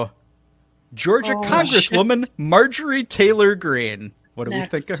go. Georgia Congresswoman Marjorie Taylor Greene. What do we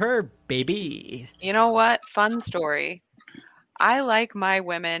think of her, baby? You know what? Fun story. I like my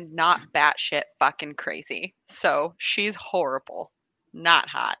women not batshit fucking crazy. So she's horrible. Not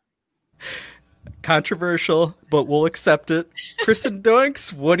hot. Controversial, but we'll accept it. Kristen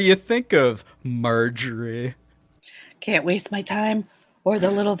Doinks, what do you think of Marjorie? Can't waste my time or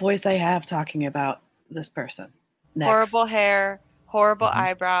the little voice I have talking about this person. Next. Horrible hair, horrible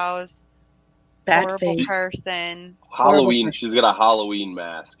eyebrows, bad horrible face. person. Halloween. She's got a Halloween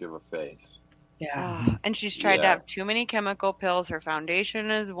mask of a face. Yeah. And she's tried to have too many chemical pills. Her foundation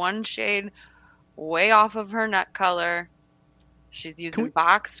is one shade way off of her nut color. She's using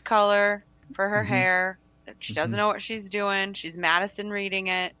boxed color for her hair. She doesn't know what she's doing. She's Madison reading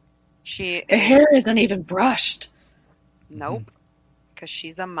it. Her hair isn't even brushed. Nope. Because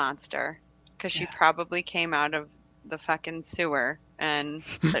she's a monster. Because she probably came out of the fucking sewer and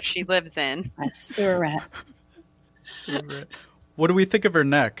that she lives in. Sewer rat. Sewer rat. What do we think of her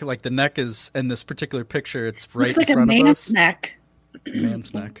neck? Like the neck is in this particular picture. It's right Looks like in front a of man's us. neck.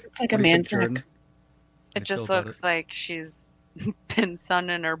 Man's neck. It's like a man's neck. It just looks like she's been sun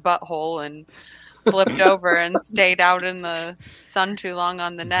in her butthole and flipped over and stayed out in the sun too long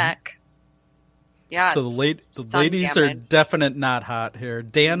on the neck. Yeah. So the sun ladies are damage. definite not hot here.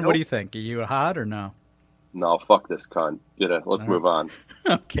 Dan, what Nope. do you think? Are you hot or no? No, fuck this cunt. Let's move on.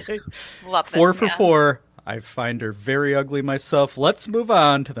 Okay. Love this 4 for man. 4. I find her very ugly myself. Let's move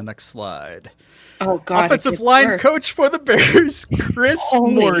on to the next slide. Oh God! Offensive it gets line worse. coach for the Bears, Chris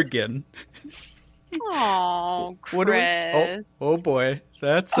Holy. Morgan. Oh, What do we- Chris. Oh boy,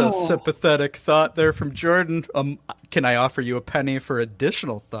 that's a Oh. sympathetic thought there from Jordan. Can I offer you a penny for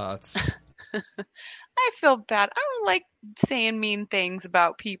additional thoughts? I feel bad. I don't like saying mean things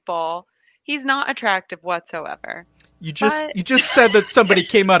about people. He's not attractive whatsoever. You just But- you just said that somebody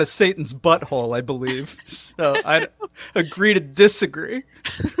came out of Satan's butthole, I believe. So I agree to disagree.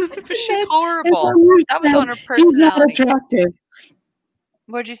 She's horrible. That was on her He's not personality. attractive.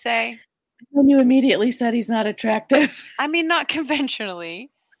 What'd you say? When you immediately said he's not attractive. I mean, not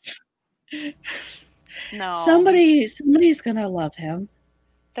conventionally. No. Somebody's gonna love him.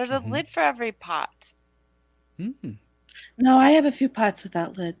 There's a lid for every pot. Mm. No, I have a few pots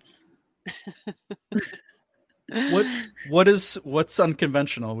without lids. What's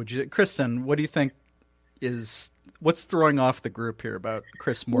unconventional? Would you, Kristen? What do you think what's throwing off the group here about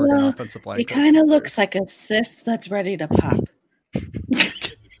Chris Morgan, Well, offensive line? He coach kind for of the looks Bears? like a cyst that's ready to pop.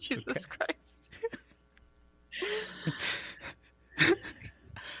 Jesus Christ.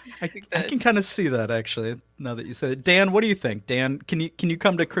 I can kind of see that actually. Now that you said it, Dan, what do you think? Dan, can you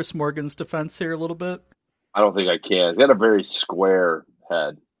come to Chris Morgan's defense here a little bit? I don't think I can. He's got a very square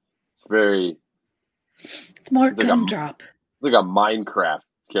head. It's very. It's more It's like a- gumdrop. It's like a Minecraft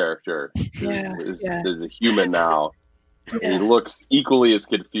character. Yeah, Is yeah. a human now. Yeah. He looks equally as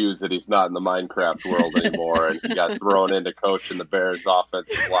confused that he's not in the Minecraft world anymore, and he got thrown into coaching the Bears'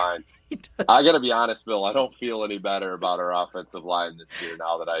 offensive line. I got to be honest, Bill. I don't feel any better about our offensive line this year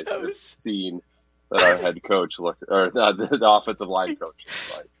now that I've seen that our head coach the offensive line coach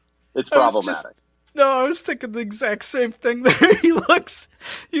looks like. It's problematic. No, I was thinking the exact same thing there. He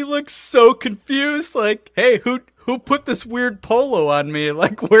looks so confused. Like, hey, who put this weird polo on me?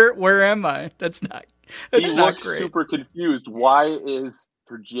 Like, where am I? That's not He not looks great. super confused. Why is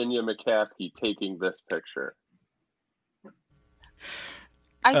Virginia McCaskey taking this picture?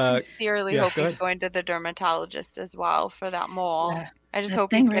 I sincerely yeah, hope go he's ahead. going to the dermatologist as well for that mole. Yeah, I just that hope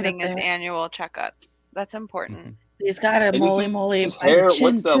thing he's right getting up his there. annual checkups. That's important. He's got a And moly moly his by the hair. chin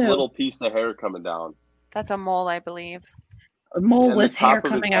What's that too. little piece of hair coming down? That's a mole, I believe. A mole And the with hair top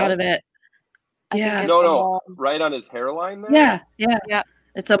of his coming out head? of it. I think Yeah. it's No, a no, mole. right on his hairline there. Yeah.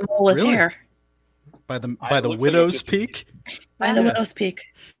 It's a mole with Really? hair by the It looks like widow's it's just- peak. by the Yeah. widow's peak.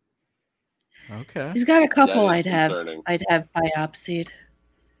 Okay. He's got a couple That is I'd have concerning. biopsied.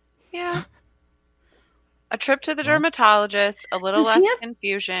 Yeah. A trip to the dermatologist, a little Does he less have-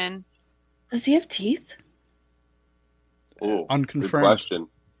 confusion. Does he have teeth? Ooh, Unconfirmed. Good question.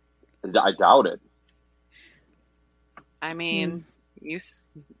 I doubt it. I mean, you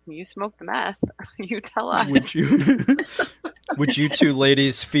smoke the meth. You tell us. Would you two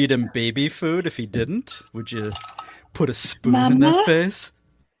ladies feed him baby food if he didn't? Would you put a spoon in Mama? that face?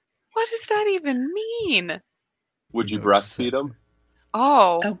 What does that even mean? Would you No, breastfeed him?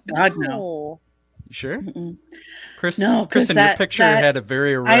 Oh. Oh God, no. You sure? Mm-mm. Chris, No, 'cause Kristen, your that- picture that- had a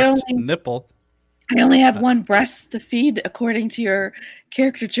very I erect only- nipple. I only have one breast to feed, according to your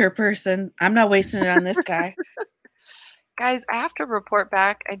caricature person. I'm not wasting it on this guy. Guys, I have to report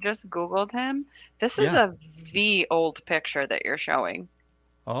back. I just Googled him. This is Yeah. a V old picture that you're showing.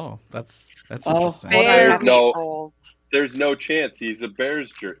 Oh, that's Oh, interesting. hold on. There's Very no- old. There's no chance. He's a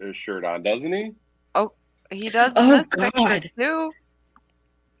Bears shirt on, doesn't he? He does Oh, this picture God. too.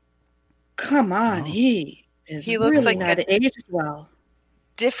 Come on, Oh. he is He looks really like not a- aged well.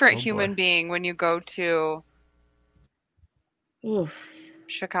 Different Oh, boy. human being when you go to Oof.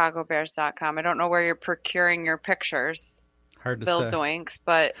 ChicagoBears.com. I don't know where you're procuring your pictures, Hard to Bill say. Doinks,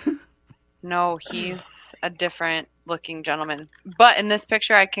 but no, he's a different looking gentleman. But in this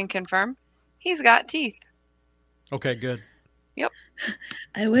picture, I can confirm he's got teeth. Okay, good.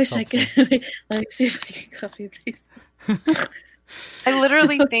 I wish I could like see if I can copy these. I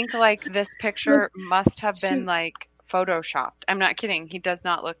literally think like this picture must have been Shoot. like photoshopped. I'm not kidding. He does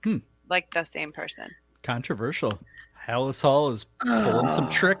not look like the same person. Controversial. Hallis Hall is pulling some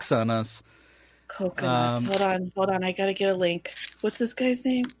Oh. tricks on us. Coconuts. Hold on. I gotta get a link. What's this guy's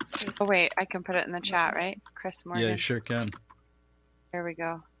name? Oh wait, I can put it in the chat, right? Chris Morgan. Yeah, you sure can. There we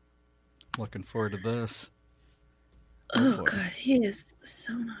go. Looking forward to this. Oh boy. God, he is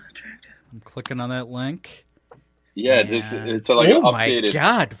so not attractive. I'm clicking on that link. Yeah, it's like an oh my updated.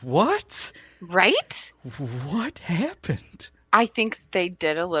 God! What? Right? What happened? I think they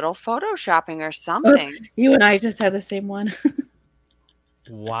did a little photoshopping or something. You and I just had the same one.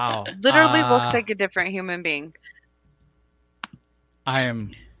 Wow. Literally looks like a different human being.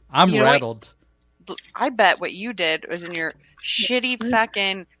 I'm You know what? rattled. I bet what you did was in your shitty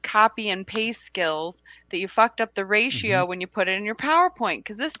fucking copy and paste skills that you fucked up the ratio when you put it in your PowerPoint.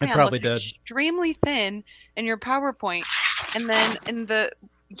 Because this I man probably looked did. extremely thin in your PowerPoint, and then in the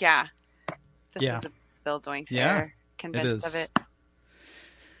this Yeah. is a Bill Doinks Yeah, error. Convinced is. of it.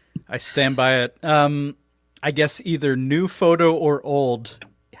 I stand by it. I guess either new photo or old.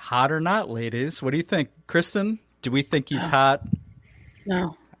 Hot or not, ladies? What do you think? Kristen, do we think he's hot?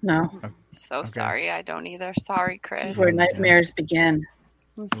 No. So sorry, I don't either. Sorry, Chris. Where nightmares begin.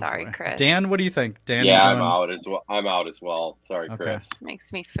 I'm sorry, Chris. Dan, what do you think? Dan, Yeah, is I'm on- out as well. I'm out as well. Sorry, Okay. Chris.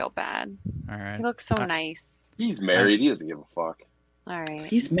 Makes me feel bad. All right. He looks so nice. He's married. He doesn't give a fuck. All right.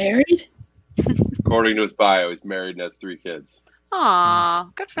 He's married? According to his bio, he's married and has 3 kids. Aw,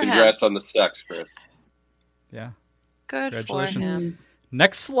 good for him. Congrats on the sex, Chris. Yeah. Good for Congratulations. him.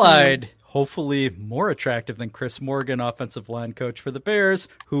 Next slide. Hopefully more attractive than Chris Morgan, offensive line coach for the Bears.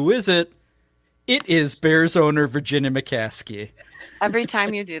 Who is it? It is Bears owner Virginia McCaskey. Every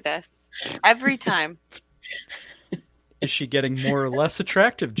time you do this. Every time. Is she getting more or less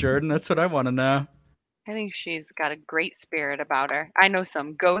attractive, Jordan? That's what I want to know. I think she's got a great spirit about her. I know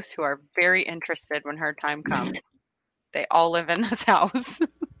some ghosts who are very interested when her time comes. They all live in this house.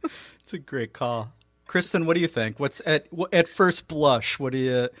 It's a great call. Kristen, what do you think? What's at first blush? What do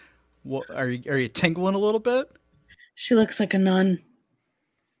you? What, are you tingling a little bit? She looks like a nun.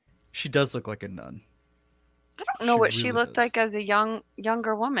 She does look like a nun. I don't know what she really looked does. like as a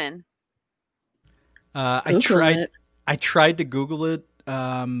younger woman. I tried to Google it.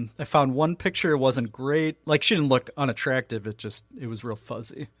 I found one picture. It wasn't great. Like, she didn't look unattractive. It was real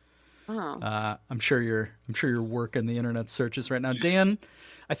fuzzy. Oh. I'm sure you're working the internet searches right now. Dan,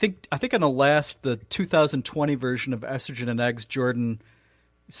 I think on the 2020 version of Estrogen and Eggs, Jordan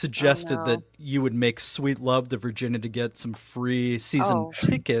suggested that you would make sweet love to Virginia to get some free season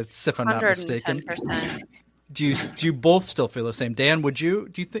tickets, if I'm not mistaken. 110%. Do you both still feel the same? Dan, would you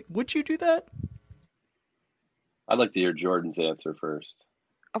do that? I'd like to hear Jordan's answer first.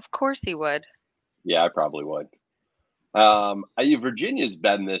 Of course he would. Yeah, I probably would. Virginia's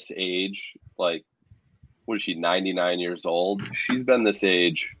been this age, like, what is she, 99 years old? She's been this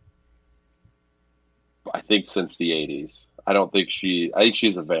age, I think, since the 80s. I think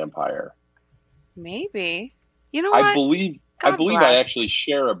she's a vampire. Maybe. You know what? I believe bless. I actually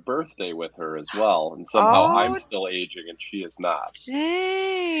share a birthday with her as well, and somehow I'm still aging and she is not.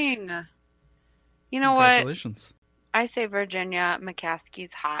 Dang. You know what? Congratulations. I say Virginia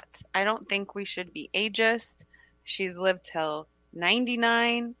McCaskey's hot. I don't think we should be ageist. She's lived till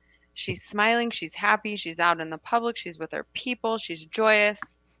 99. She's smiling. She's happy. She's out in the public. She's with her people. She's joyous.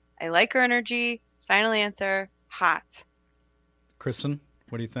 I like her energy. Final answer, hot. Kristen,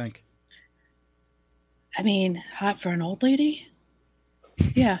 what do you think? I mean, hot for an old lady?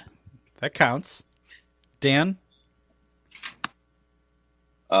 Yeah. That counts. Dan?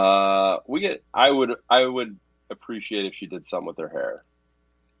 I would appreciate if she did something with her hair.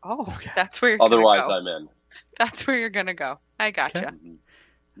 Oh, okay. That's where you're Otherwise, gonna go. I'm in. That's where you're gonna go. I gotcha. Okay.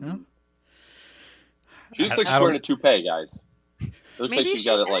 Mm-hmm. She looks like she's wearing a toupee, guys. It looks like she's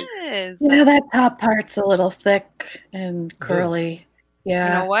got it like. Yeah, that top part's a little thick and curly.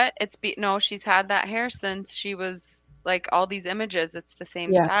 Yeah. You know what? No, she's had that hair since she was like all these images. It's the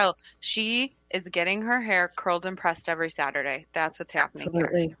same style. She is getting her hair curled and pressed every Saturday. That's what's happening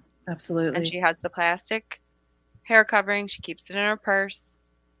here. Absolutely. And she has the plastic hair covering. She keeps it in her purse.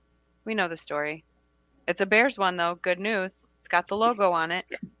 We know the story. It's a Bears one, though. Good news. It's got the logo on it.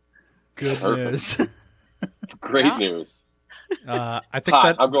 Good news. Great news. I think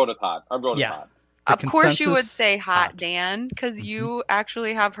hot. I'm going with hot. with hot. Of course you would say hot, Dan, because you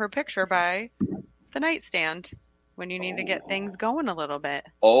actually have her picture by the nightstand when you need to get things going a little bit.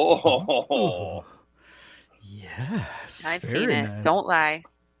 Oh. Yes. I've very seen it. nice. Don't lie.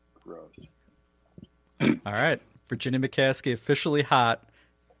 Gross. All right. Virginia McCaskey officially hot,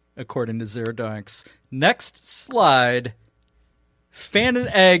 according to Zero Dunks. Next slide. Fan and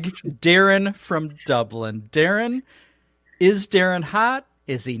Egg, Darren from Dublin. Darren, is Darren hot?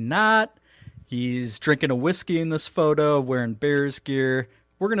 Is he not? He's drinking a whiskey in this photo, wearing Bears gear.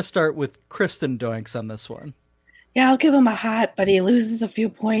 We're going to start with Kristen Doinks on this one. Yeah, I'll give him a hot, but he loses a few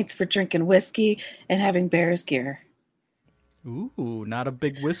points for drinking whiskey and having Bears gear. Ooh, not a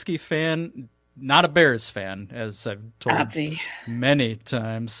big whiskey fan. Not a Bears fan, as I've told many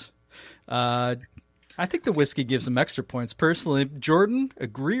times. I think the whiskey gives him extra points. Personally, Jordan,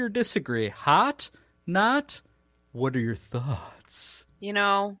 agree or disagree? Hot? Not? What are your thoughts? You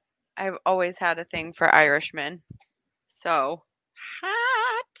know, I've always had a thing for Irishmen. So, hot.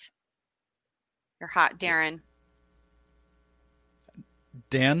 You're hot, Darren.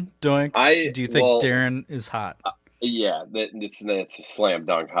 Dan Doinks, do you think Darren is hot? Yeah, it's a slam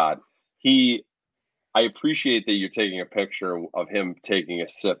dunk hot. I appreciate that you're taking a picture of him taking a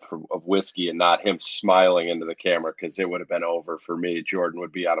sip of whiskey and not him smiling into the camera, because it would have been over for me. Jordan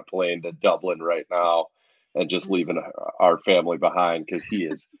would be on a plane to Dublin right now and just leaving our family behind, because he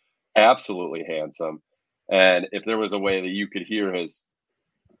is absolutely handsome. And if there was a way that you could hear his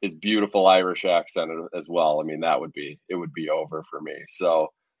beautiful Irish accent as well, I mean, it would be over for me.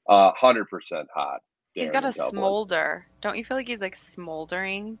 So 100% hot. He's got a smolder. Don't you feel like he's like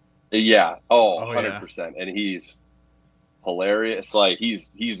smoldering? Yeah. 100%. Yeah. And he's hilarious. Like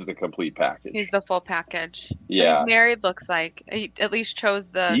he's the complete package. He's the full package. Yeah. He's married, looks like. He at least chose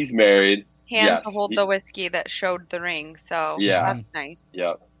the He's married. hand to hold the whiskey that showed the ring. So yeah, that's nice.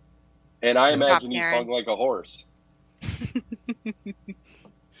 Yep. And I imagine he's hung like a horse.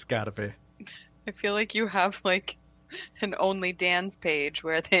 It's gotta be. I feel like you have like an Only Dan's page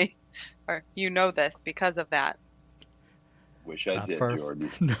where they are, this because of that. Wish I did,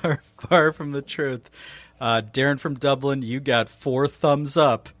 Jordan. Not far from the truth. Darren from Dublin, you got 4 thumbs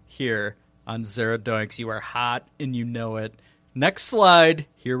up here on Zara Doinks. You are hot and you know it. Next slide.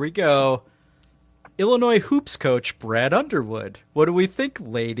 Here we go. Illinois hoops coach Brad Underwood. What do we think,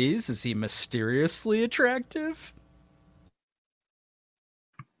 ladies? Is he mysteriously attractive?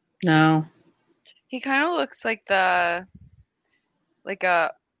 No. He kind of looks like a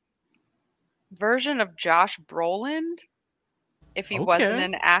version of Josh Brolin. If he wasn't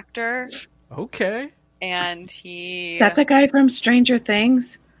an actor. Okay. And he... Is that the guy from Stranger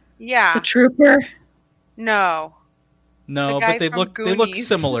Things? Yeah. The trooper? No. No, but they look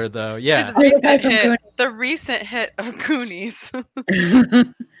similar though. Yeah. The recent hit of Goonies.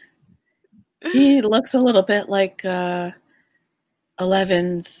 He looks a little bit like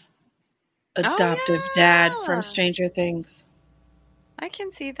Eleven's adoptive dad from Stranger Things. I can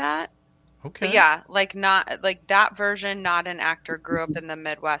see that. Okay. But yeah, not like that version, not an actor, grew up in the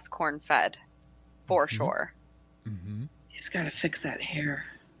Midwest, corn-fed, for sure. Mm-hmm. He's got to fix that hair.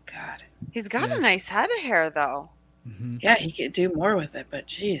 God. He's got a nice head of hair, though. Mm-hmm. Yeah, he could do more with it, but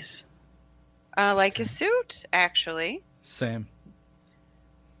jeez. Like his suit, actually. Same.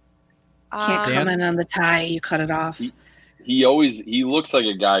 Can't comment on the tie. You cut it off. He looks like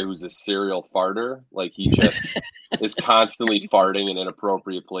a guy who's a serial farter. Like he just is constantly farting in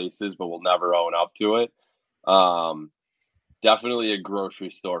inappropriate places, but will never own up to it. Definitely a grocery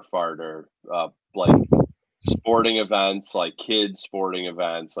store farter. Like sporting events, like kids sporting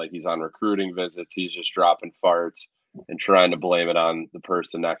events, like he's on recruiting visits. He's just dropping farts and trying to blame it on the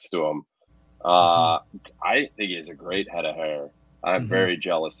person next to him. I think he has a great head of hair. I'm very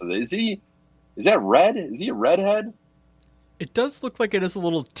jealous of it. Is that red? Is he a redhead? It does look like it is a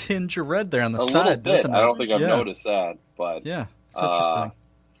little tinge of red there on the a side, doesn't it? I don't think I've noticed that, but yeah, it's interesting.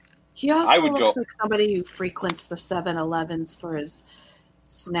 He also looks like somebody who frequents the 7-Elevens for his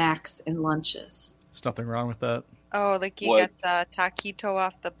snacks and lunches. There's nothing wrong with that. Oh, like he gets a taquito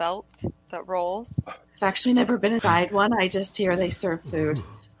off the belt that rolls? I've actually never been inside one. I just hear they serve food.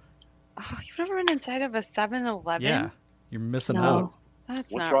 Oh, you've never been inside of a 7-Eleven? Yeah, you're missing out. That's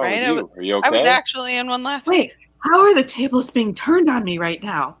What's not wrong right. with you? Are you okay? I was actually in one last week. How are the tables being turned on me right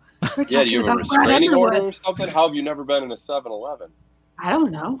now? We're do you have a about restraining order or something? How have you never been in a 7-Eleven? I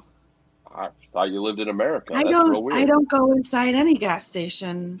don't know. I thought you lived in America. I don't go inside any gas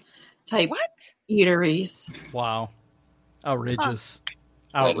station type eateries. Wow. Outrageous.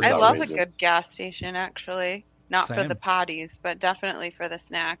 I love a good gas station, actually. Not for the potties, but definitely for the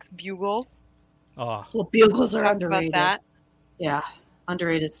snacks. Bugles. Oh. Well, Bugles are underrated. About that. Yeah,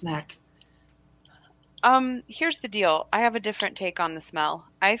 underrated snack. Here's the deal. I have a different take on the smell.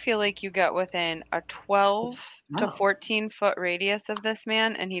 I feel like you get within a 12 to 14 foot radius of this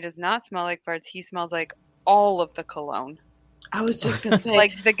man, and he does not smell like farts. He smells like all of the cologne. I was just gonna say,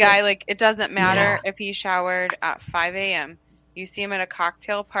 like the guy. Like it doesn't matter if he showered at 5 a.m. You see him at a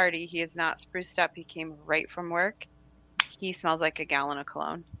cocktail party. He is not spruced up. He came right from work. He smells like a gallon of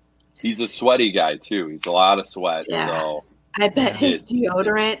cologne. He's a sweaty guy too. He's a lot of sweat. Yeah. So I bet his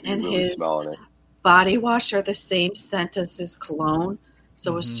deodorant and really his body wash are the same scent as his cologne,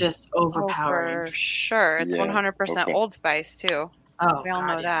 so it's just overpowering. Oh, for sure. It's 100% Old Spice, too. Oh, we all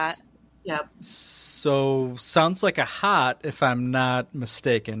know that. Yep. So sounds like a hot, if I'm not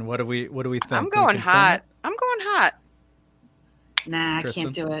mistaken. What do we think? I'm going hot. I'm going hot. Nah, Kristen? I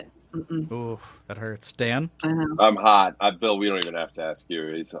can't do it. Ooh, that hurts. Dan? I know. I'm hot. Bill, we don't even have to ask you.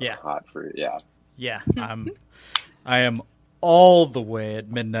 He's hot for you. Yeah. I am all the way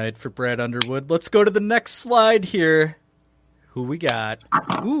at midnight for Brad Underwood. Let's go to the next slide here. Who we got?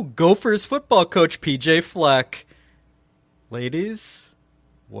 Ooh, Gophers football coach PJ Fleck. Ladies,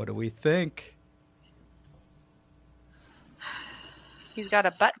 what do we think? He's got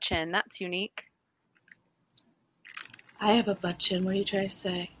a butt chin. That's unique. I have a butt chin. What are you trying to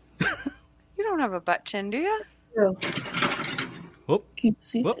say? You don't have a butt chin, do you? No. Whoop. Can you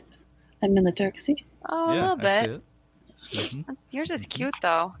see Whoop. it? I'm in the dark. See? Oh, Yeah, a little I see bit. it. Mhm. Yours is cute,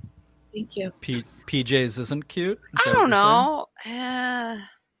 though. Thank you. PJ's isn't cute? Is I that what don't you're saying? know.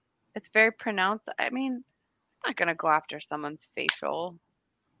 It's very pronounced. I mean, I'm not going to go after someone's facial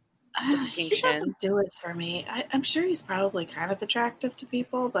He distinction. doesn't do it for me. I'm sure he's probably kind of attractive to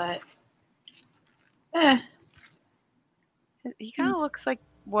people, but He kind of looks like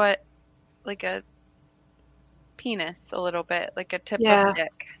like a penis a little bit, like a tip Yeah. of a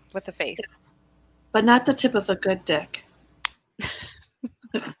dick with a face. but not the tip of a good dick.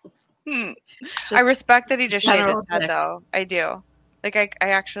 I respect that he just shaved his general head, dick. though. I do. Like, I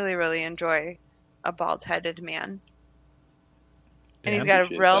actually really enjoy a bald-headed man. And he's Dan? got a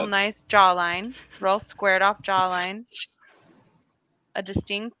Appreciate real that. nice jawline, real squared-off jawline. A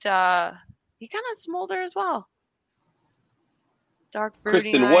distinct, he kind of smolder as well. Dark brooding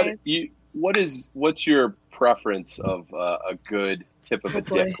Kristen, eyes. what's your preference of a good tip of a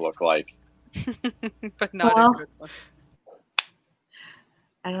boy. dick look like? But not Well, a good one.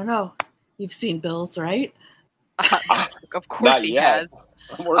 I don't know. You've seen Bill's, right? Of course Not he yet. has.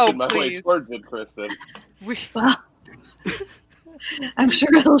 I'm working my way please. towards it, Kristen. Well, I'm sure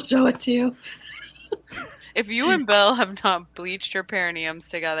he'll show it to you. If you and Bill have not bleached your perineums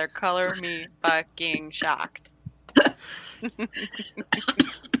together, color me fucking shocked.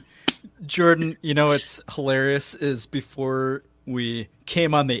 Jordan, you know what's hilarious is before we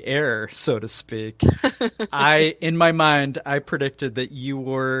came on the air, so to speak, in my mind, I predicted that you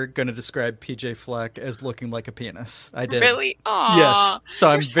were going to describe PJ Fleck as looking like a penis. I did. Really? Aw. Yes. So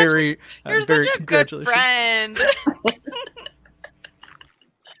I'm very, You're very such a good congratulations. friend.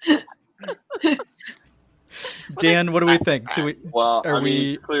 Dan, what do we think? Well, are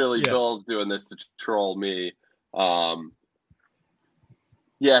we clearly yeah. Bill's doing this to troll me.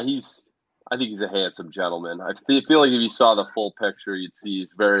 Yeah, I think he's a handsome gentleman. I feel like if you saw the full picture, you'd see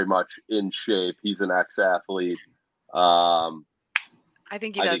he's very much in shape. He's an ex-athlete. I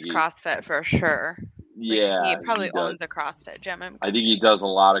think he does CrossFit for sure. Yeah, he probably he does. owns a CrossFit gym. I think he does a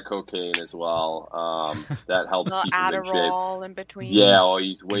lot of cocaine as well. That helps Little keep him in shape. Adderall in between. Yeah,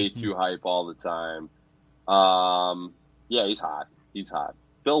 he's way too hype all the time. Yeah, he's hot. He's hot.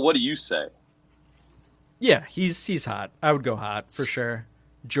 Bill, what do you say? Yeah, he's hot. I would go hot for sure.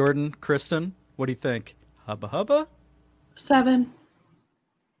 Jordan, Kristen, what do you think? Hubba hubba? 7.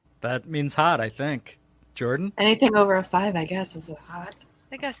 That means hot, I think. Jordan? Anything over a 5, I guess, is a hot. I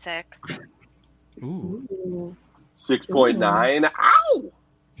think a 6. Ooh. Ooh. 6.9. Ow!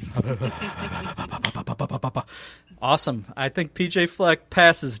 Awesome. I think PJ Fleck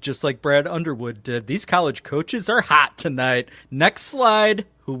passes just like Brad Underwood did. These college coaches are hot tonight. Next slide.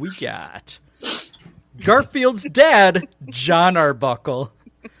 Who we got? Garfield's dad, John Arbuckle.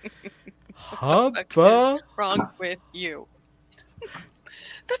 Hubba. What's wrong with you?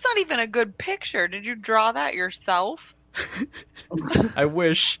 That's not even a good picture. Did you draw that yourself? I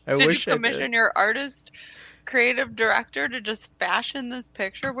wish. Did wish you I did. commission your artist, creative director to just fashion this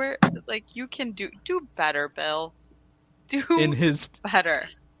picture? Where, like, you can do better, Bill. Do better.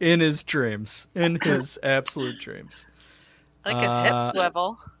 In his dreams. In his absolute dreams. Like his hip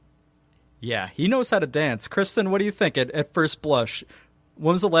swivel. Yeah, he knows how to dance. Kristen, what do you think at first blush?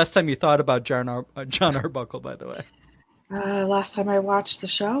 When was the last time you thought about John Arbuckle, by the way? Last time I watched the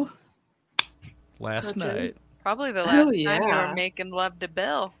show. Last night. Probably the last time you yeah. were making love to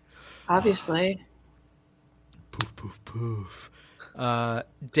Bill. Obviously. Poof, poof, poof.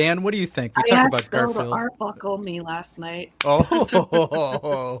 Dan, what do you think? We I talked asked about Bill Garfield. to Arbuckle me last night.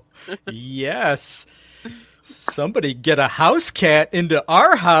 Oh, yes. Somebody get a house cat into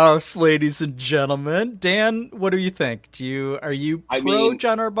our house, ladies and gentlemen. Dan, what do you think? Are you pro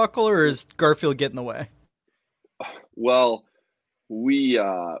John Arbuckle, or is Garfield getting in the way? Well,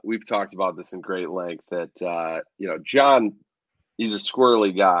 we've talked about this in great length that John, he's a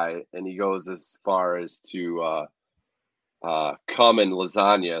squirrely guy, and he goes as far as to come in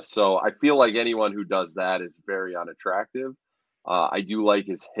lasagna. So I feel like anyone who does that is very unattractive. I do like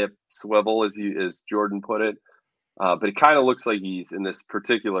his hip swivel, as Jordan put it. But it kind of looks like he's, in this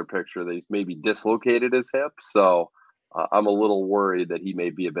particular picture, that he's maybe dislocated his hip. So I'm a little worried that he may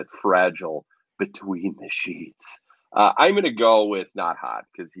be a bit fragile between the sheets. I'm going to go with not hot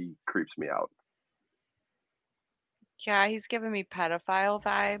because he creeps me out. Yeah, he's giving me pedophile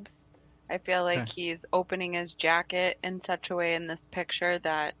vibes. I feel like Okay. he's opening his jacket in such a way in this picture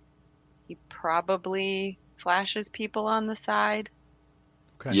that he probably flashes people on the side.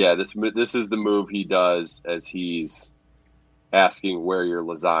 Okay. Yeah, this is the move he does as he's asking where your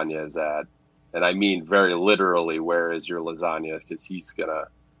lasagna is at. And I mean very literally, where is your lasagna? Because he's going to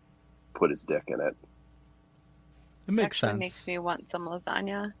put his dick in it. It makes Actually sense. makes me want some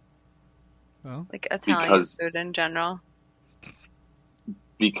lasagna. Well, Like Italian Because- food in general.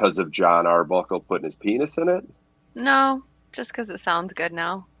 Because of John Arbuckle putting his penis in it? No, just because it sounds good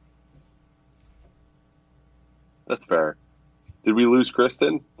now. That's fair. Did we lose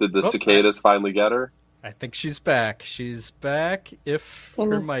Kristen? Did the Oh, cicadas finally get her? I think she's back. She's back if Can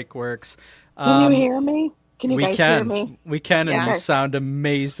her you- mic works. Can you hear me? Can you we guys can. hear me? We can, and Yeah. you sound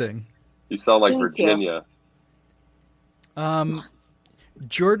amazing. You sound like Thank you. Virginia.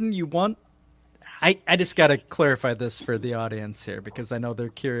 Jordan, you want... I just got to clarify this for the audience here because I know they're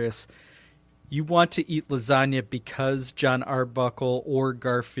curious. You want to eat lasagna because John Arbuckle or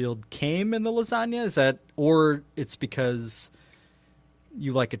Garfield came in the lasagna? Is that, or it's because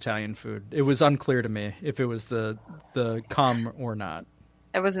you like Italian food? It was unclear to me if it was the cum or not.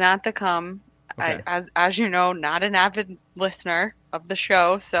 It was not the cum. Okay. As you know, not an avid listener of the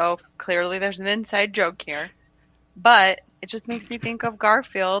show, so clearly there's an inside joke here. But it just makes me think of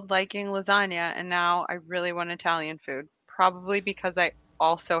Garfield liking lasagna, and now I really want Italian food. Probably because I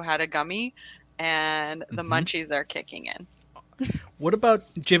also had a gummy, and the munchies are kicking in. What about,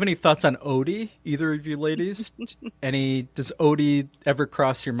 do you have any thoughts on Odie, either of you ladies? Does Odie ever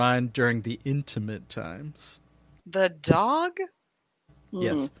cross your mind during the intimate times? The dog?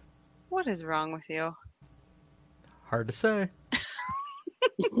 Yes. What is wrong with you? Hard to say.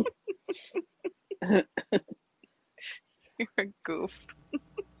 You're a goof.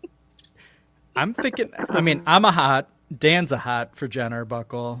 I'm thinking, I mean, I'm a hot. Dan's a hot for John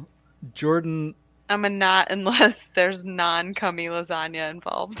Arbuckle. Jordan, I'm a not unless there's non-cummy lasagna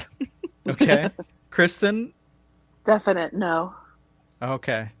involved. okay. Kristen, Definite no.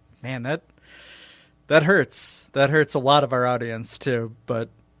 okay. Man, that hurts. That hurts a lot of our audience too, but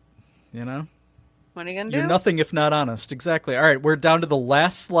you know, What are you gonna do? you're nothing if not honest. Exactly. All right, we're down to the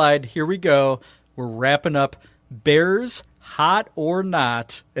last slide. Here we go. We're wrapping up. Bears, hot or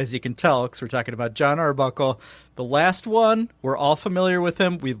not, as you can tell, because we're talking about John Arbuckle. The last one, we're all familiar with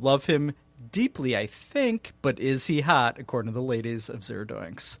him. We love him deeply, I think, but is he hot, according to the ladies of Zero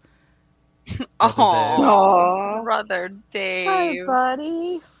Doinks? Oh, brother Dave. Hi,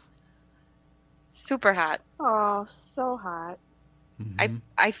 buddy. Super hot. Oh, so hot.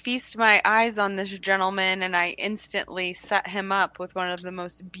 I feast my eyes on this gentleman, and I instantly set him up with one of the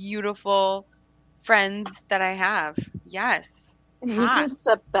most beautiful friends that I have. Yes. And he Hot. gives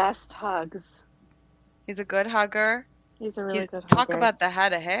the best hugs. He's a good hugger. He's a really good Talk hugger. about the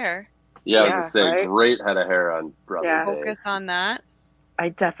head of hair. Yeah, I was Yeah, going to say, right? great head of hair on Brother Yeah. Dave. Focus on that. I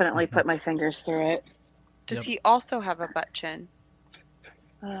definitely put my fingers through it. Does he also have a butt chin?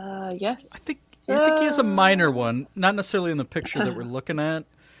 Yes. I think he has a minor one, not necessarily in the picture that we're looking at.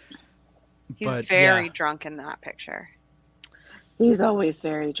 He's but very yeah. drunk in that picture. He's always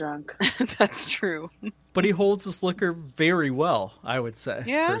very drunk. That's true. But he holds his liquor very well, I would say,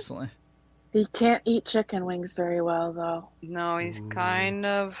 Yeah? personally. He can't eat chicken wings very well, though. No, he's kind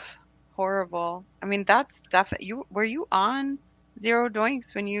of horrible. I mean, that's definitely. Were you on Zero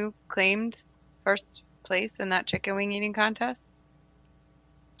Doinks when you claimed first place in that chicken wing eating contest?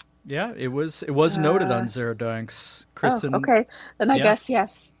 Yeah, it was noted on Zero Doinks. Kristen, Oh, okay. Then I yeah. guess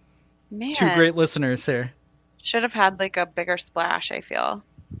yes. Man, Two great listeners here. should have had like a bigger splash. I feel.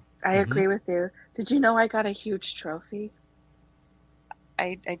 I agree with you. Did you know I got a huge trophy?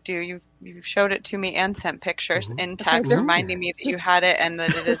 I do. You showed it to me and sent pictures in Okay, text just- reminding me that you just- had it and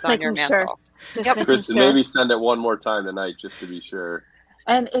that it is just on your making sure. mantle. Just Yep. making Kristen, sure. maybe send it one more time tonight just to be sure.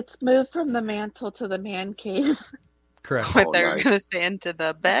 And it's moved from the mantle to the man cave. Correct. What Oh, they're nice. gonna say into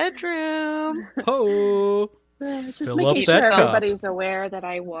the bedroom. Oh, Just Fill making up sure that cup. everybody's aware that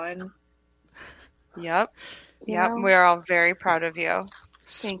I won. Yep. You Yep. know? We're all very proud of you.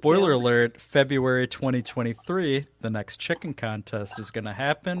 spoiler alert, February 2023, the next chicken contest is going to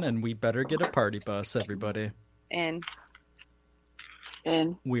happen, and we better get a party bus, everybody. And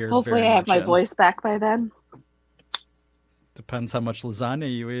And We are hopefully very I have much my in. voice back by then. Depends how much lasagna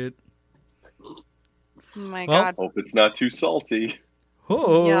you eat. oh my Well, God. Hope it's not too salty.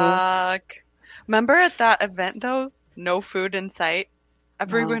 Oh, Yuck. Remember at that event though, no food in sight.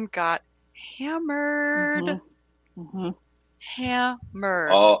 Everyone got hammered. Mm-hmm.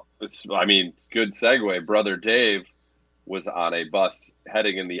 Hammered. Oh, I mean, good segue. Brother Dave was on a bus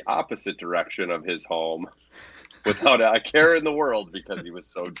heading in the opposite direction of his home without a care in the world because he was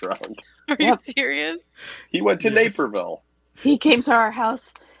so drunk. Are you serious? He went to Naperville. He came to our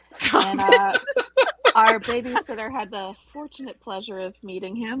house, and our babysitter had the fortunate pleasure of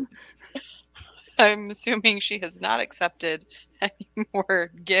meeting him. I'm assuming she has not accepted any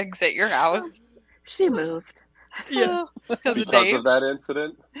more gigs at your house. She moved. Yeah. Because of that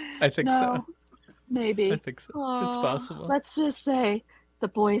incident? I think so. Maybe. I think so. It's possible. Let's just say the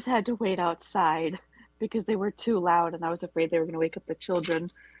boys had to wait outside because they were too loud, and I was afraid they were going to wake up the children.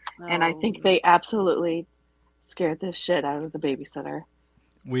 And I think they absolutely scared the shit out of the babysitter.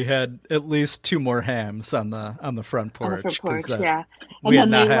 We had at least 2 more hams on the front porch. On the front porch, 'cause, yeah. We had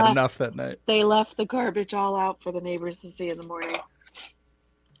not had enough that night. They left the garbage all out for the neighbors to see in the morning.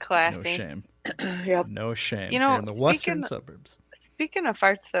 Classy. No shame. Yep. No shame. You know, Here in the western suburbs. Speaking of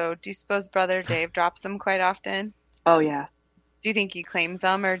farts, though, do you suppose Brother Dave drops them quite often? Oh, yeah. Do you think he claims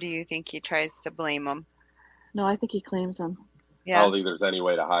them, or do you think he tries to blame them? No, I think he claims them. I don't think there's any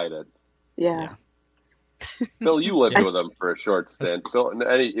way to hide it. Yeah. Bill, you lived with him for a short stint. Bill,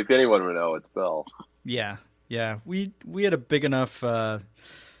 if anyone would know, it's Bill. Yeah. We had a big enough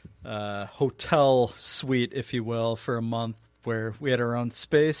hotel suite, if you will, for a month where we had our own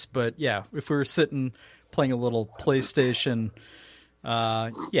space. But yeah, if we were sitting playing a little PlayStation,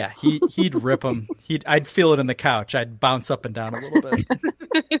 he'd rip them. I'd feel it in the couch. I'd bounce up and down a little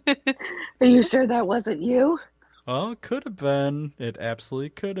bit. Are you sure that wasn't you? Oh, it could have been. It absolutely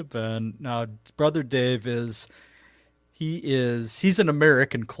could have been. Now, Brother Dave he's an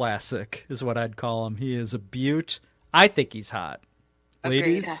American classic, is what I'd call him. He is a beaut. I think he's hot. Agreed.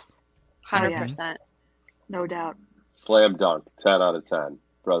 Ladies? Yes. 100%. No doubt. Slam dunk, 10 out of 10,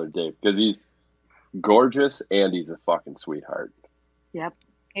 Brother Dave. Because he's gorgeous and he's a fucking sweetheart. Yep.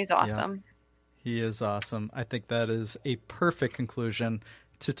 He's awesome. Yep. He is awesome. I think that is a perfect conclusion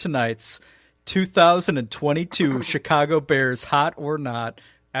to tonight's 2022 Chicago Bears Hot or Not.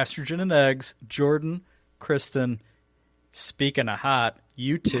 Estrogen and Eggs, Jordan, Kristen. Speaking of hot,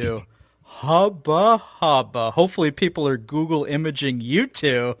 you two. Hubba hubba. Hopefully people are Google imaging you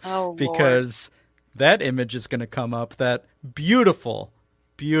two because that image is going to come up. That beautiful,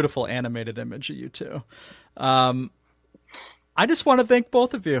 beautiful animated image of you two. I just want to thank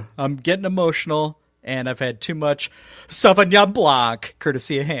both of you. I'm getting emotional, and I've had too much Sauvignon Blanc,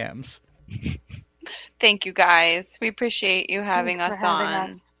 courtesy of Hams. Thank you, guys. We appreciate you having Thanks us for having on.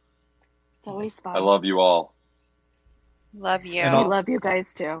 us. It's always fun. I love you all. Love you. We love you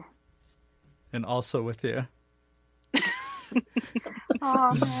guys, too. And also with you.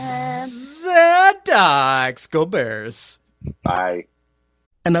 Oh, man. Zadox. Go Bears. Bye.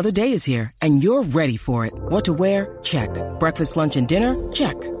 Another day is here, and you're ready for it. What to wear? Check. Breakfast, lunch, and dinner?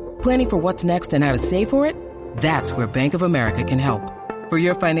 Check. Planning for what's next and how to save for it? That's where Bank of America can help. For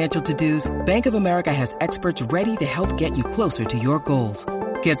your financial to-dos, Bank of America has experts ready to help get you closer to your goals.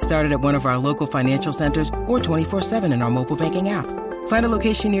 Get started at one of our local financial centers or 24/7 in our mobile banking app. Find a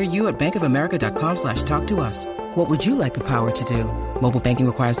location near you at bankofamerica.com/talktous. What would you like the power to do? Mobile banking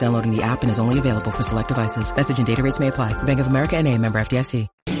requires downloading the app and is only available for select devices. Message and data rates may apply. Bank of America NA, member FDIC.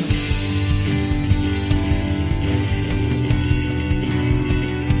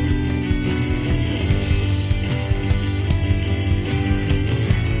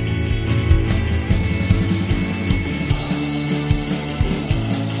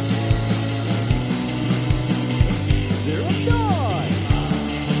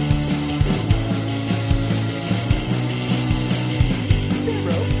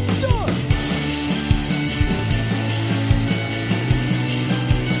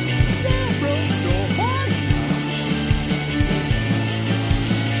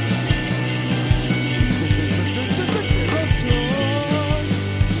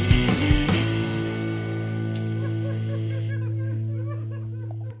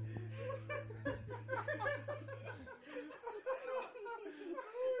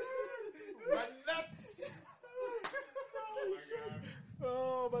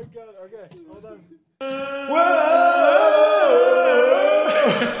 Oh my god, okay, hold on.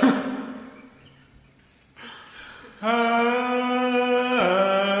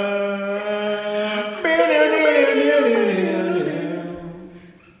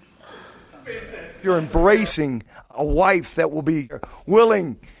 You're embracing a wife that will be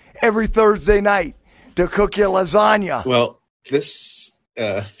willing every Thursday night to cook you lasagna. Well, this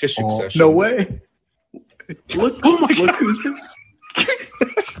fishing session. No way. Look! Oh my God! Who's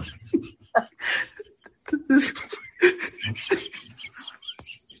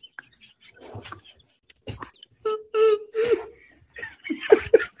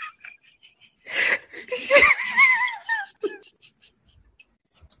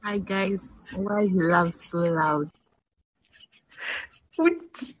Hi guys, why you laugh so loud?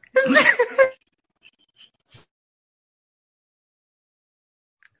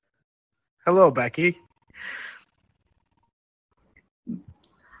 Hello, Becky.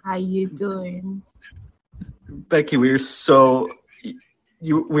 How you doing? Becky, we are so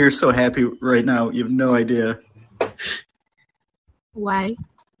happy right now. You have no idea. Why?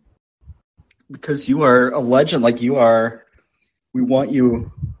 Because you are a legend like you are. We want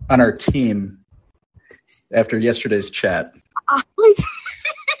you on our team after yesterday's chat. Wait.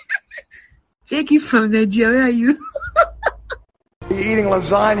 Becky from Nigeria, are you? Eating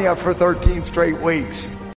lasagna for 13 straight weeks.